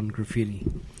perspective on graffiti,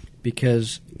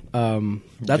 because that's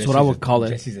Jesse's what I would call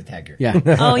it. Jesse's a tagger. Yeah.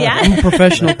 Oh, yeah? I'm a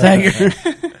professional tagger.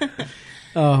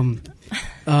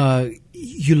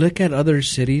 You look at other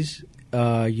cities,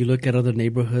 you look at other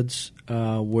neighborhoods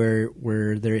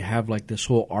where they have like this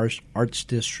whole arts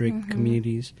district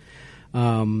communities.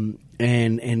 And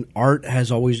art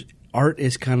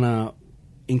is kind of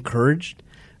encouraged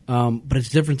but it's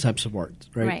different types of art,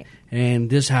 right? Right. And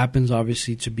this happens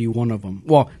obviously to be one of them.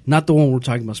 Well, not the one we're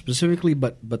talking about specifically,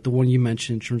 but the one you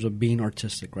mentioned in terms of being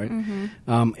artistic, right?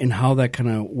 And how that kind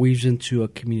of weaves into a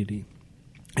community,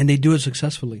 and they do it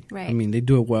successfully. Right. I mean, they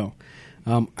do it well.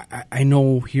 I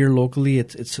know here locally,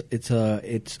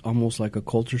 it's almost like a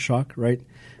culture shock, right?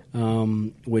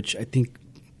 Which I think,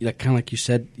 kind of like you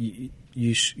said,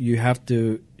 you have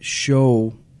to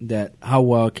show that how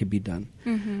well it can be done.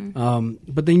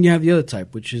 But then you have the other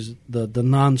type, which is the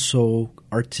non so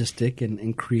artistic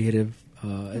and creative.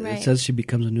 It says she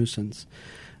becomes a nuisance,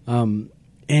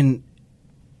 and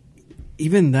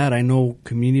even that, I know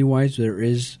community wise there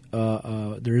is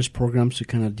programs to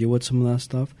kind of deal with some of that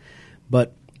stuff,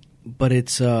 but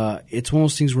it's one of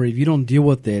those things where if you don't deal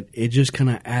with it, it just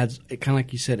kind of adds. It kind of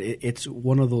like you said, it's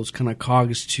one of those kind of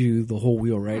cogs to the whole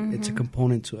wheel, right? It's a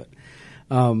component to it.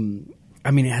 I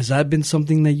mean, has that been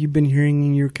something that you've been hearing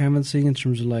in your canvassing in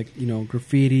terms of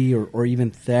graffiti or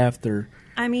even theft or?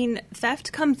 I mean,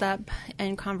 theft comes up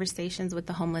in conversations with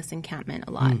the homeless encampment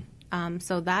a lot.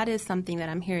 So that is something that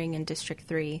I'm hearing in District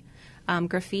 3.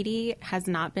 Graffiti has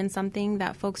not been something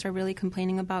that folks are really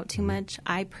complaining about too much.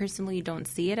 I personally don't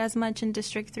see it as much in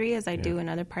District 3 as I do in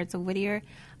other parts of Whittier.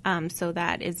 So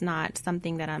that is not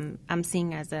something that I'm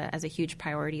seeing as a huge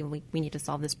priority. We need to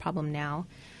solve this problem now.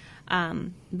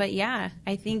 But yeah,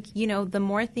 I think, the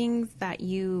more things that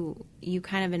you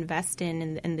kind of invest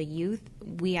in the youth,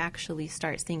 we actually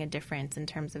start seeing a difference in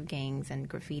terms of gangs and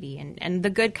graffiti and the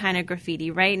good kind of graffiti,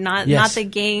 right? Not the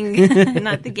gang,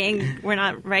 not the gang. We're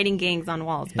not writing gangs on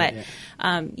walls, but,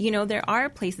 there are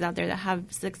places out there that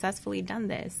have successfully done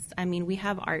this. I mean, we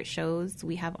have art shows,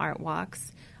 we have art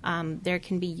walks. There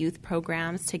can be youth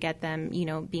programs to get them,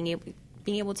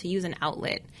 being able to use an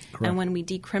outlet. Correct. And when we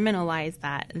decriminalize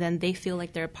that, then they feel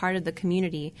like they're a part of the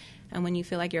community. And when you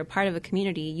feel like you're a part of a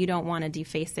community, you don't want to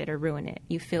deface it or ruin it.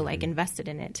 You feel like invested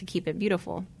in it to keep it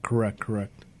beautiful. Correct.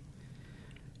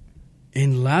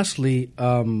 And lastly,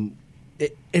 and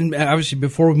obviously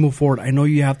before we move forward, I know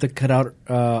you have to cut out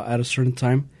at a certain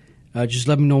time. Just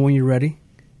let me know when you're ready.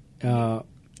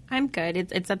 I'm good.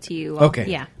 It's up to you. Okay.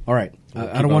 Yeah. All right.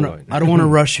 I don't want to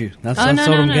rush you. That's what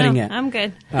I'm getting at. I'm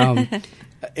good.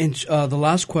 And the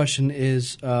last question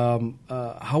is,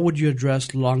 how would you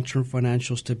address long-term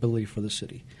financial stability for the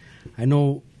city? I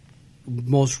know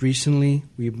most recently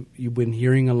you've been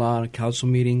hearing a lot of council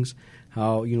meetings,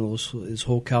 how this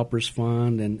whole CalPERS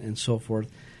fund and so forth.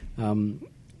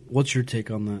 What's your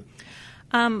take on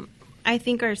that? I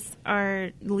think our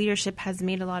leadership has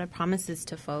made a lot of promises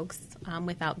to folks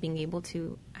without being able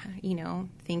to,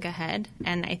 think ahead.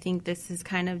 And I think this is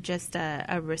kind of just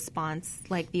a response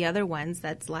like the other ones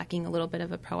that's lacking a little bit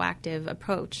of a proactive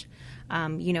approach.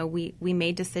 We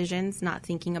made decisions not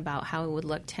thinking about how it would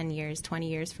look 10 years, 20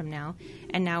 years from now.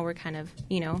 And now we're kind of,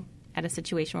 at a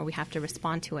situation where we have to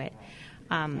respond to it.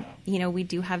 We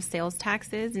do have sales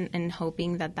taxes and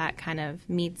hoping that kind of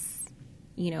meets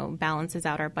balances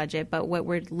out our budget. But what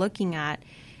we're looking at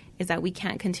is that we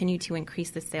can't continue to increase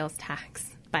the sales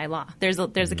tax by law. There's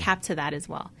a cap to that as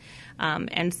well.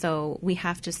 And so we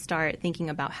have to start thinking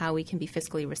about how we can be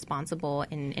fiscally responsible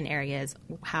in areas.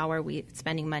 How are we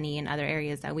spending money in other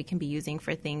areas that we can be using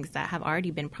for things that have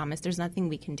already been promised? There's nothing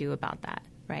we can do about that,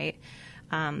 right?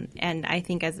 And I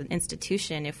think as an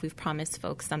institution, if we've promised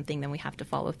folks something, then we have to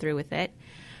follow through with it.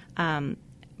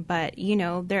 But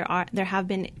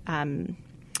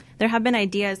there have been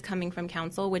ideas coming from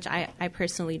council, which I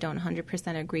personally don't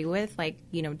 100% agree with, like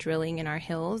drilling in our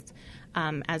hills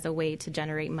as a way to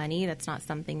generate money. That's not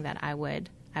something that I would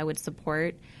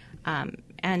support.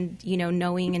 And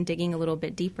knowing and digging a little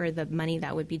bit deeper, the money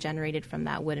that would be generated from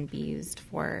that wouldn't be used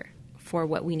for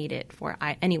what we need it for,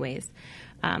 anyways.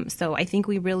 So I think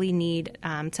we really need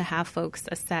to have folks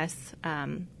assess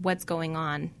what's going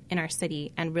on in our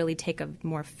city and really take a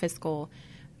more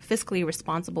fiscally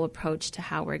responsible approach to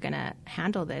how we're going to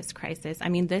handle this crisis. I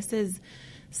mean, this is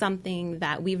something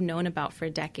that we've known about for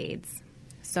decades.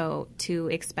 So to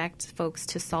expect folks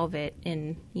to solve it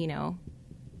in, the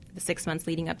 6 months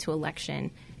leading up to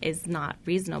election is not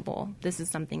reasonable. This is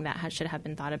something that should have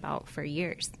been thought about for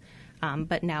years.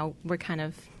 But now we're kind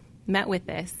of met with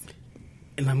this.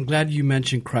 And I'm glad you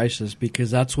mentioned crisis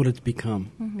because that's what it's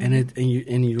become. Mm-hmm.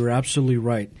 And you're absolutely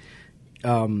right.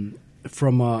 Again,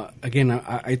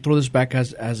 I throw this back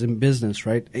as in business,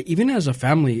 right? Even as a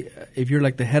family, if you're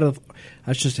like the head of,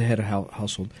 that's just the head of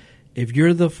household. If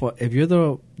you're the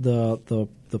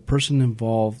person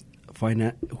involved,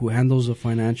 who handles the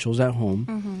financials at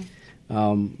home,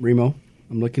 Remo,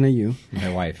 I'm looking at you.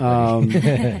 My wife.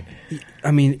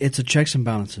 I mean, it's a checks and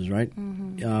balances, right?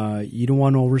 Mm-hmm. You don't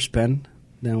want to overspend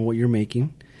than what you're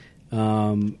making.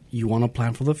 You want to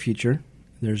plan for the future.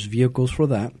 There's vehicles for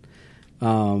that.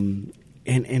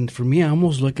 And for me, I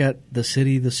almost look at the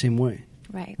city the same way.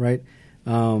 Right. Right.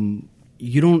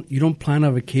 You don't plan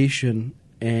a vacation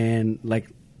and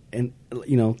 2-3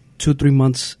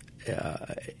 months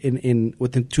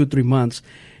within 2-3 months,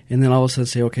 and then all of a sudden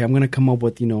say, okay, I'm going to come up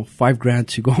with $5,000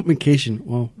 to go on vacation.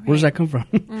 Well, where does that come from?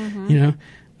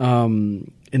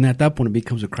 And at that point it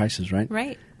becomes a crisis, right?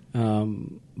 Right.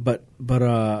 But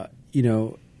I'm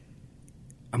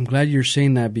glad you're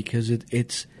saying that, because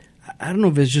it's I don't know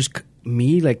if it's just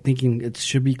me thinking it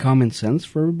should be common sense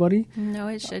for everybody. No,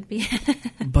 it should be.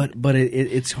 but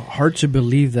it's hard to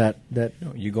believe that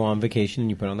You go on vacation and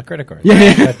you put on the credit card.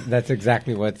 Yeah. That's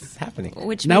exactly what's happening.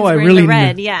 Which Now means I we're really in the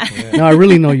red, know. yeah. Now I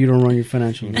really know you don't run your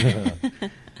financials.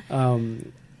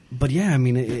 But yeah, I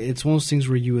mean, it's one of those things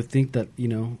where you would think that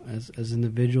as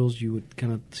individuals you would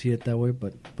kind of see it that way,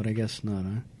 but I guess not.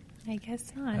 Huh? I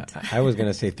guess not. I was going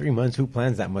to say 3 months. Who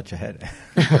plans that much ahead?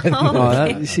 That's For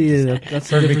the difference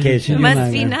vacation. between you and Must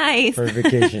I, be man. nice. For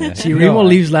vacation. See, Remo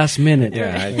leaves last minute.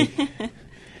 Yeah.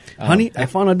 Honey, I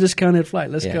found a discounted flight.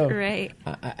 Let's Yeah. go. Right.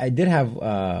 I did have,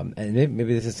 and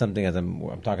maybe this is something as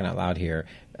I'm talking out loud here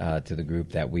to the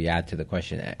group that we add to the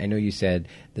question. I know you said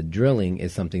the drilling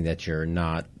is something that you're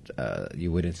not,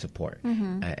 you wouldn't support.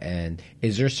 And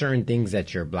is there certain things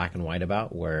that you're black and white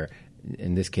about where,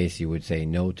 in this case, you would say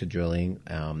no to drilling?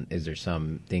 Is there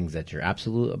some things that you're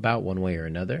absolute about one way or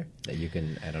another that you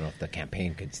can, I don't know if the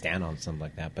campaign could stand on something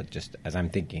like that, but just as I'm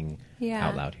thinking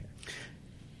out loud here.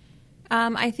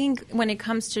 I think when it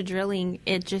comes to drilling,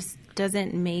 it just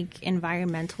doesn't make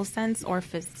environmental sense or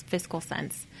fiscal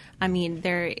sense. I mean,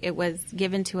 it was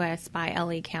given to us by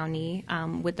LA County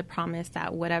with the promise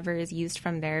that whatever is used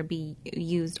from there be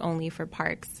used only for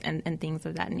parks and things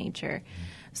of that nature.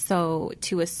 So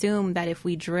to assume that if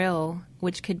we drill,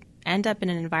 which could end up in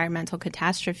an environmental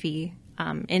catastrophe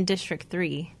in District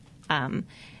 3, and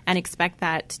expect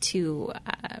that to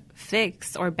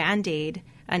fix or Band-Aid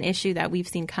an issue that we've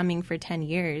seen coming for 10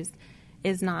 years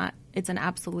it's an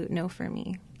absolute no for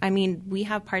me. I mean, we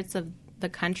have parts of the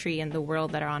country and the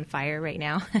world that are on fire right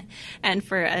now. And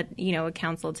for a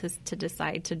council to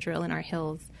decide to drill in our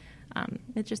hills,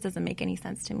 it just doesn't make any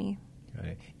sense to me.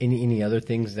 Right. Any other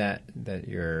things that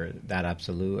you're that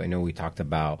absolute? I know we talked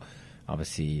about,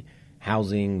 obviously,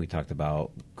 housing. We talked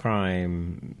about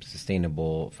crime,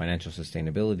 financial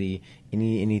sustainability.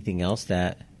 Anything else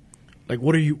that? Like,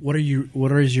 what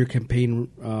is your campaign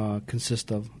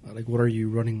consist of? Like, what are you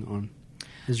running on?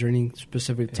 Is there any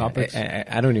specific topics?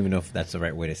 I don't even know if that's the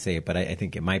right way to say it, but I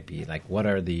think it might be. Like, what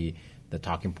are the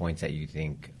talking points that you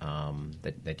think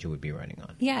that you would be running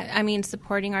on? Yeah, I mean,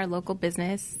 supporting our local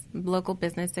businesses.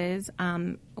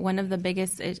 One of the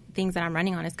biggest things that I'm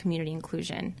running on is community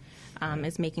inclusion,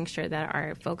 is making sure that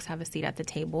our folks have a seat at the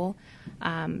table.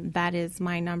 That is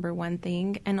my number one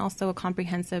thing. And also a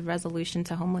comprehensive resolution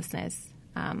to homelessness.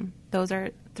 Those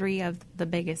are three of the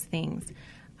biggest things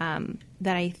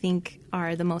that I think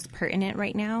are the most pertinent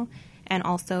right now. And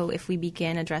also, if we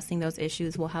begin addressing those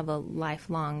issues, we'll have a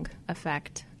lifelong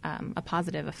effect, a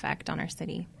positive effect on our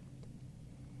city.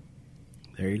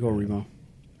 There you go, Remo.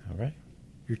 All right.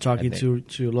 You're talking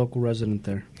to a local resident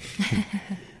there.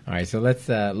 All right, so let's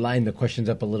line the questions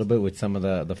up a little bit with some of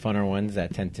the funner ones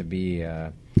that tend to be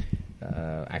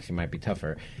actually might be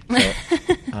tougher.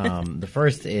 So the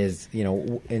first is,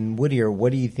 in Whittier,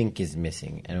 what do you think is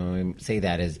missing? And when we say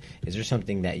that is there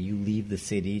something that you leave the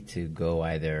city to go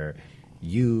either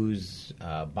use,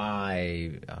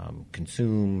 buy,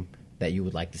 consume that you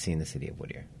would like to see in the city of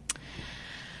Whittier?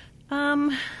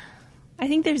 I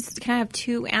think can I have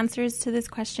two answers to this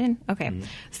question? Okay. Mm-hmm.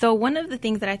 So one of the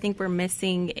things that I think we're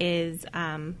missing is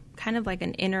kind of like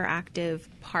an interactive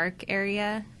park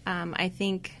area. I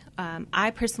think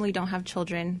I personally don't have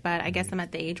children, but I guess I'm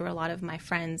at the age where a lot of my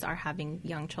friends are having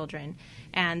young children.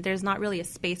 And there's not really a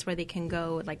space where they can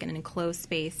go, like an enclosed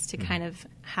space, to kind of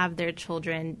have their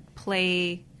children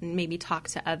play, maybe talk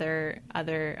to other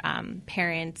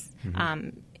parents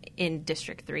in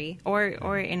District 3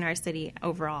 or in our city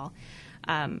overall.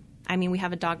 I mean, we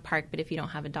have a dog park, but if you don't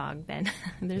have a dog, then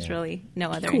there's really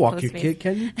no other. You can walk your kid,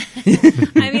 can you?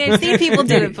 I mean, I've seen people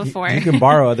do it before. You can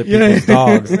borrow other people's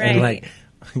dogs Right.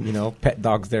 and pet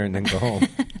dogs there and then go home.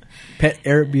 Pet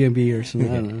Airbnb or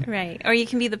something. I don't know. Right. Or you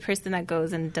can be the person that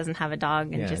goes and doesn't have a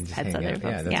dog and just pets other folks.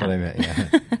 Yeah, that's what I meant.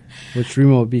 Yeah. Which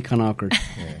Remo would be kind of awkward.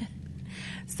 Yeah.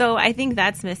 So I think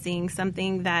that's missing,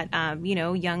 something that,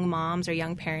 young moms or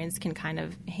young parents can kind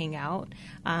of hang out.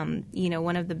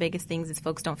 One of the biggest things is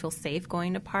folks don't feel safe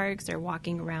going to parks or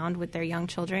walking around with their young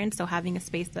children. So having a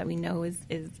space that we know is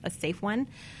a safe one.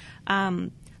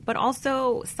 but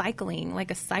also cycling,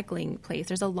 like a cycling place.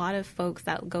 There's a lot of folks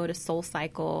that go to Soul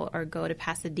Cycle or go to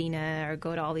Pasadena or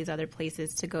go to all these other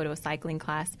places to go to a cycling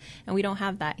class, and we don't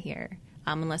have that here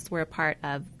unless we're a part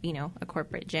of, a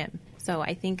corporate gym. So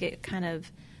I think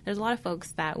there's a lot of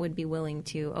folks that would be willing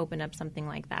to open up something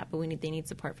like that, but they need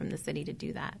support from the city to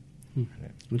do that.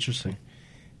 Interesting.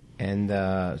 And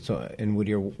so in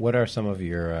Whittier, what are some of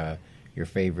your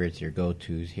favorites, your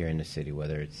go-tos here in the city,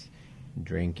 whether it's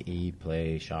drink, eat,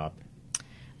 play, shop?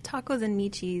 Tacos and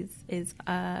Michis is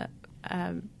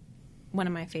one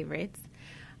of my favorites.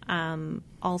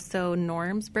 Also,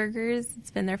 Norm's Burgers.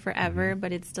 It's been there forever,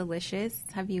 but it's delicious.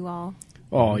 Have you all?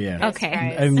 Oh, yeah.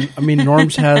 Okay. I mean,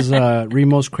 Norm's has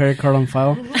Remo's credit card on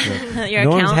file. Your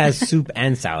Norm's account? has soup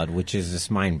and salad, which is just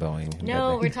mind-blowing.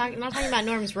 No, we're not talking about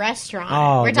Norm's restaurant.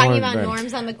 Oh, we're talking Norm's about Burger.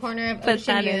 Norm's on the corner of But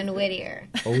Ocean that View is- and Whittier.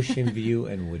 Ocean View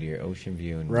and Whittier. Ocean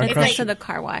View and Right It's across next to the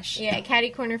car wash. Yeah,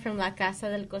 catty corner from La Casa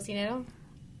del Cocinero.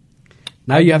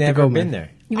 Now you have I've to go, never been man.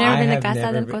 there. You've never I been to have Casa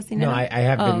never del been- Cocinero? No, I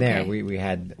have Oh, been there.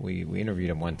 okay. We interviewed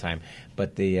him one time,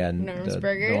 but the Norm's the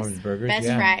Burgers. Norm's Burgers, Best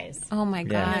yeah. fries Oh my in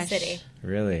the gosh. city.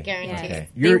 Really? Guaranteed. Okay.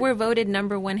 They were voted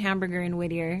 #1 hamburger in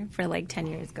Whittier for like 10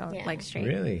 years ago, Yeah. like straight.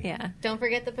 Really? Yeah. Don't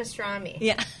forget the pastrami.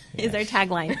 Yeah. Is our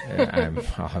tagline.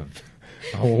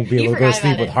 I won't be You able to go to forgot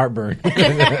sleep about with it. heartburn.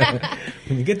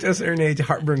 When you get to a certain age,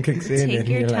 heartburn kicks in. Take and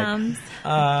your you're Tums.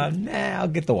 like, nah, I'll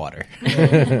get the water.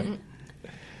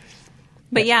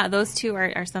 But yeah, those two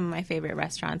are some of my favorite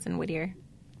restaurants in Whittier.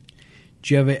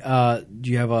 Do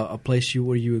you have a place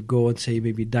where you would go and say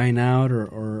maybe dine out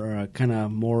or a kind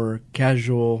of more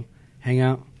casual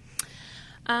hangout?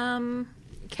 Or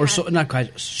not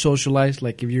quite socialize,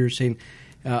 like if you're saying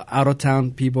out of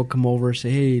town people come over, say,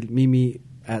 hey, meet me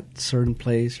at certain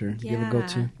place, or do you ever go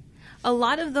to? A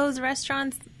lot of those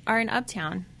restaurants are in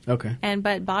Uptown. Okay.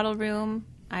 But Bottle Room,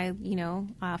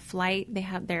 Flight, they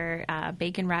have their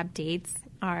bacon wrap dates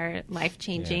are life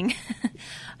changing.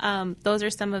 Those are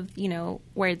some of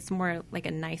where it's more like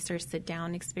a nicer sit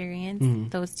down experience. Mm-hmm.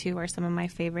 Those two are some of my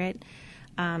favorite.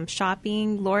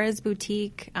 Shopping, Laura's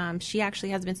Boutique. She actually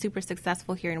has been super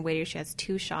successful here in Whittier. She has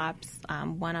 2 shops,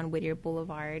 one on Whittier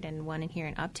Boulevard and one in here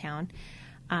in Uptown.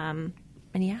 And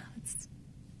yeah, it's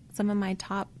some of my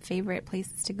top favorite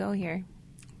places to go here.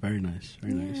 Very nice.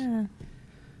 Very nice. Yeah.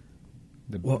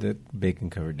 The bacon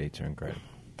covered dates are incredible.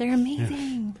 They're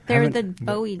amazing. They're the Haven't-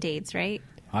 Bowie dates, right?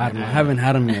 I don't know. I haven't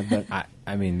had them yet, but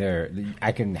I mean,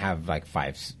 I can have like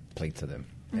 5 plates of them.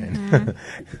 Mm-hmm. And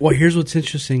well, here's what's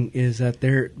interesting is that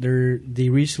they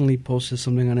recently posted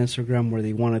something on Instagram where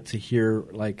they wanted to hear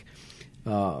like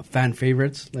fan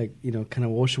favorites, like kind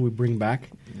of what should we bring back,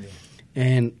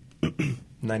 and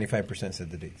 95% said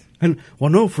the dates.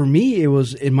 no, for me it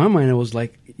was in my mind it was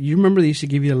like you remember they used to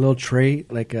give you a little tray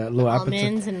like a little appetizer.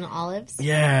 Almonds and olives.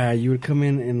 Yeah, you would come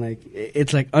in and like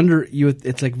it's like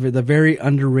it's like the very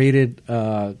underrated.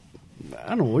 I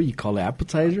don't know what you call it,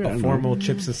 appetizer. I don't know. Formal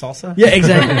chips and salsa? Yeah,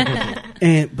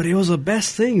 exactly. But it was the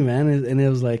best thing, man. And it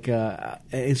was like,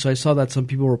 and so I saw that some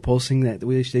people were posting that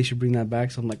they should bring that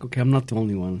back. So I'm like, okay, I'm not the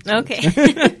only one. So, Okay. so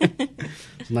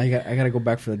now I got to go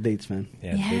back for the dates, man.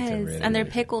 Yeah, dates are Yes, really, and their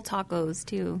really pickle tacos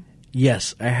too.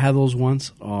 Yes, I had those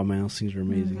once. Oh man, those things were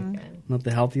amazing. Mm-hmm. Not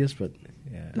the healthiest, but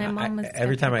Yeah. My mom was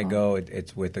every time I skeptical. go,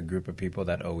 it's with a group of people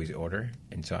that always order,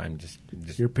 and so I'm just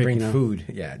You're picking bring up. food.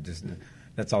 Yeah, just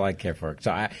that's all I care for.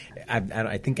 So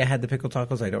I think I had the pickle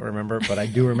tacos. I don't remember, but I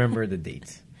do remember the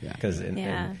dates because in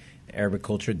Arabic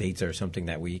culture, dates are something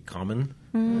that we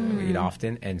we eat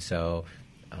often, and so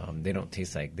they don't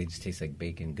taste like they just taste like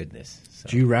bacon goodness. So.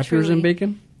 do you wrap yours in Truly.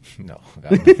 bacon? No,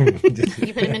 just,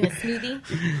 You put them in a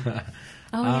smoothie.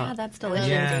 Oh yeah, that's delicious.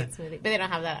 Yeah. Smoothie. But they don't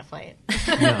have that at Flight.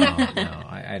 no,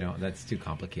 I don't. That's too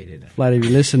complicated. Flat, if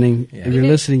you're listening, Yeah. if you're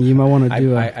listening, you might want to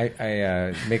do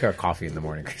I make our coffee in the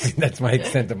morning. That's my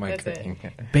extent of my That's it.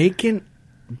 cooking.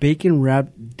 bacon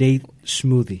wrapped date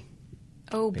smoothie.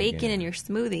 Oh, bacon in your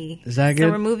smoothie. Is that So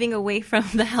good? we're moving away from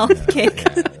the health kick.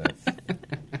 Yeah,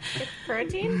 that's-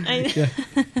 Protein? Get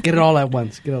it all at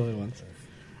once. Get it all at once.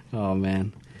 Oh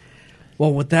man.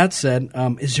 Well, with that said,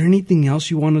 is there anything else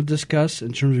you want to discuss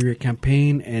in terms of your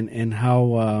campaign and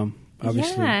how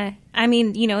obviously? Yeah. I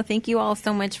mean, thank you all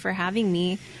so much for having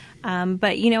me. But,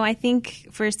 I think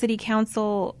for city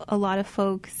council, a lot of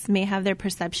folks may have their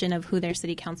perception of who their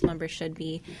city council member should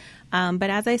be.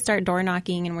 But as I start door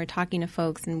knocking and we're talking to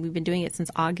folks, and we've been doing it since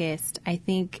August, I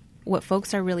think what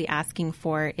folks are really asking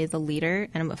for is a leader,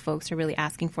 and what folks are really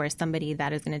asking for is somebody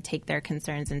that is going to take their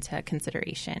concerns into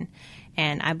consideration.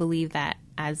 And I believe that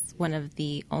as one of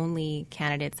the only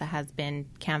candidates that has been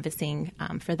canvassing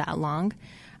for that long,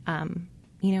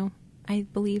 I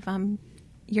believe I'm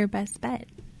your best bet.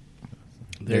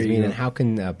 There you Yasmin, go. and how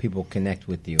can people connect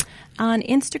with you? On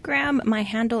Instagram, my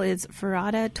handle is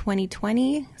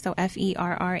Ferrada2020, so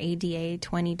FERRADA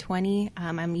 2020.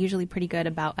 I'm usually pretty good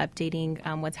about updating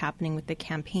what's happening with the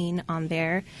campaign on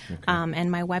there.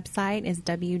 And my website is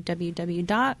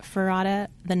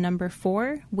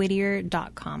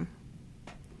www.ferrada4whittier.com.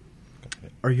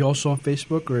 Are you also on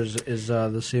Facebook, or is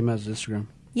the same as Instagram?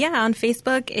 Yeah, on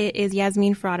Facebook, it is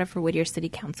Yasmin Ferrada for Whittier City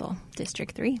Council,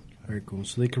 District 3. Very cool.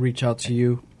 So they can reach out to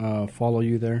you, follow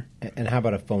you there. And how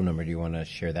about a phone number? Do you want to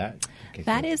share that?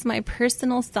 That is my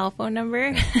personal cell phone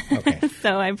number, Okay.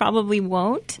 so I probably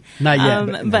won't. Not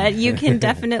yet. But you can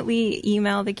definitely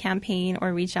email the campaign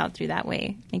or reach out through that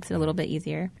way. Makes it a little bit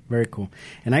easier. Very cool.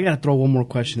 And I got to throw one more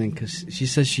question in because she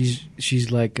says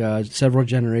she's like several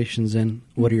generations in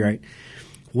Whittier.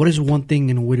 What is one thing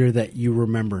in Whittier that you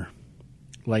remember,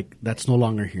 like that's no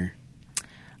longer here?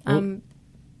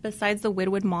 Besides the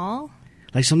Whitwood Mall,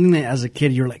 Like something that as a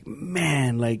kid you're like,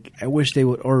 man, like I wish they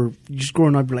would, or just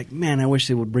growing up you're like, man, I wish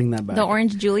they would bring that back. the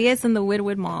Orange Julius and the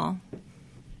Whitwood Mall.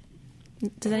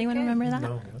 Does anyone remember that?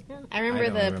 No. I remember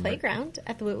don't the remember. playground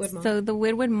at the Whitwood Mall. So the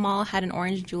Whitwood Mall had an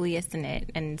Orange Julius in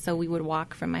it, and so we would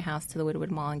walk from my house to the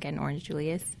Whitwood Mall and get an Orange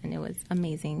Julius, and it was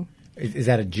amazing. Is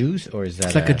that a juice or is that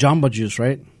It's like a Jamba Juice,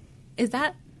 right? Is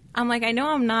that? I'm like, I know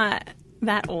I'm not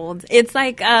that old. It's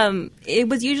like it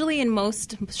was usually in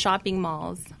most shopping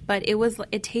malls, but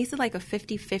it tasted like a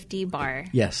 50-50 bar.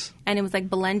 Yes. And it was like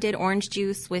blended orange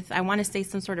juice with, I want to say,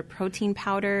 some sort of protein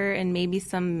powder and maybe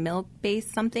some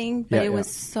milk-based something. But Yeah, it yeah. was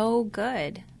so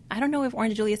good. I don't know if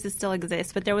Orange Julius still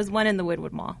exists, but there was one in the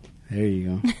Woodwood Mall. There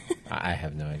you go. I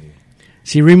have no idea.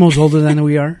 See, Remo's older than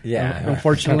we are. Yeah,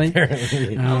 unfortunately.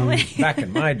 Apparently. Back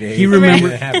in my day, He we remember.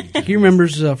 didn't have juice. He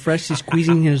remembers Freshly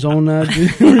squeezing his own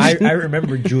juice. I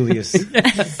remember Julius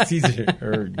Caesar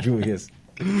or Julius.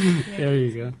 There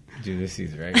you go. Julius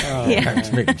Caesar, right? I'm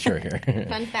just making sure here.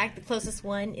 Fun fact, the closest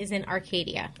one is in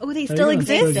Arcadia. Oh, they still They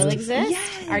exist? still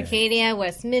exist. Arcadia,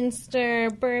 Westminster,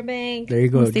 Burbank. There you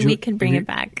go. We'll see, we can bring it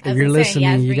back. If I you're was gonna say, listening,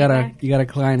 yes, you bring it got back.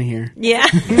 a client here. Yeah,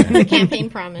 The campaign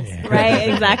promise. right,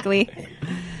 exactly.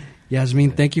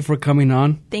 Yasmin, thank you for coming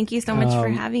on. Thank you so much for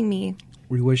having me.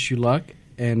 We wish you luck,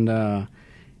 and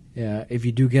if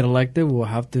you do get elected, we'll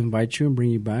have to invite you and bring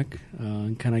you back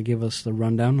and kind of give us the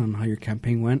rundown on how your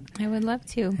campaign went, I would love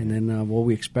to. and then what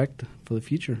we expect for the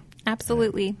future.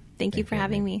 Absolutely. Thank you for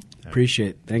having me. Appreciate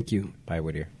it. Thank you. Bye,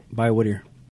 Whittier. Bye, Whittier.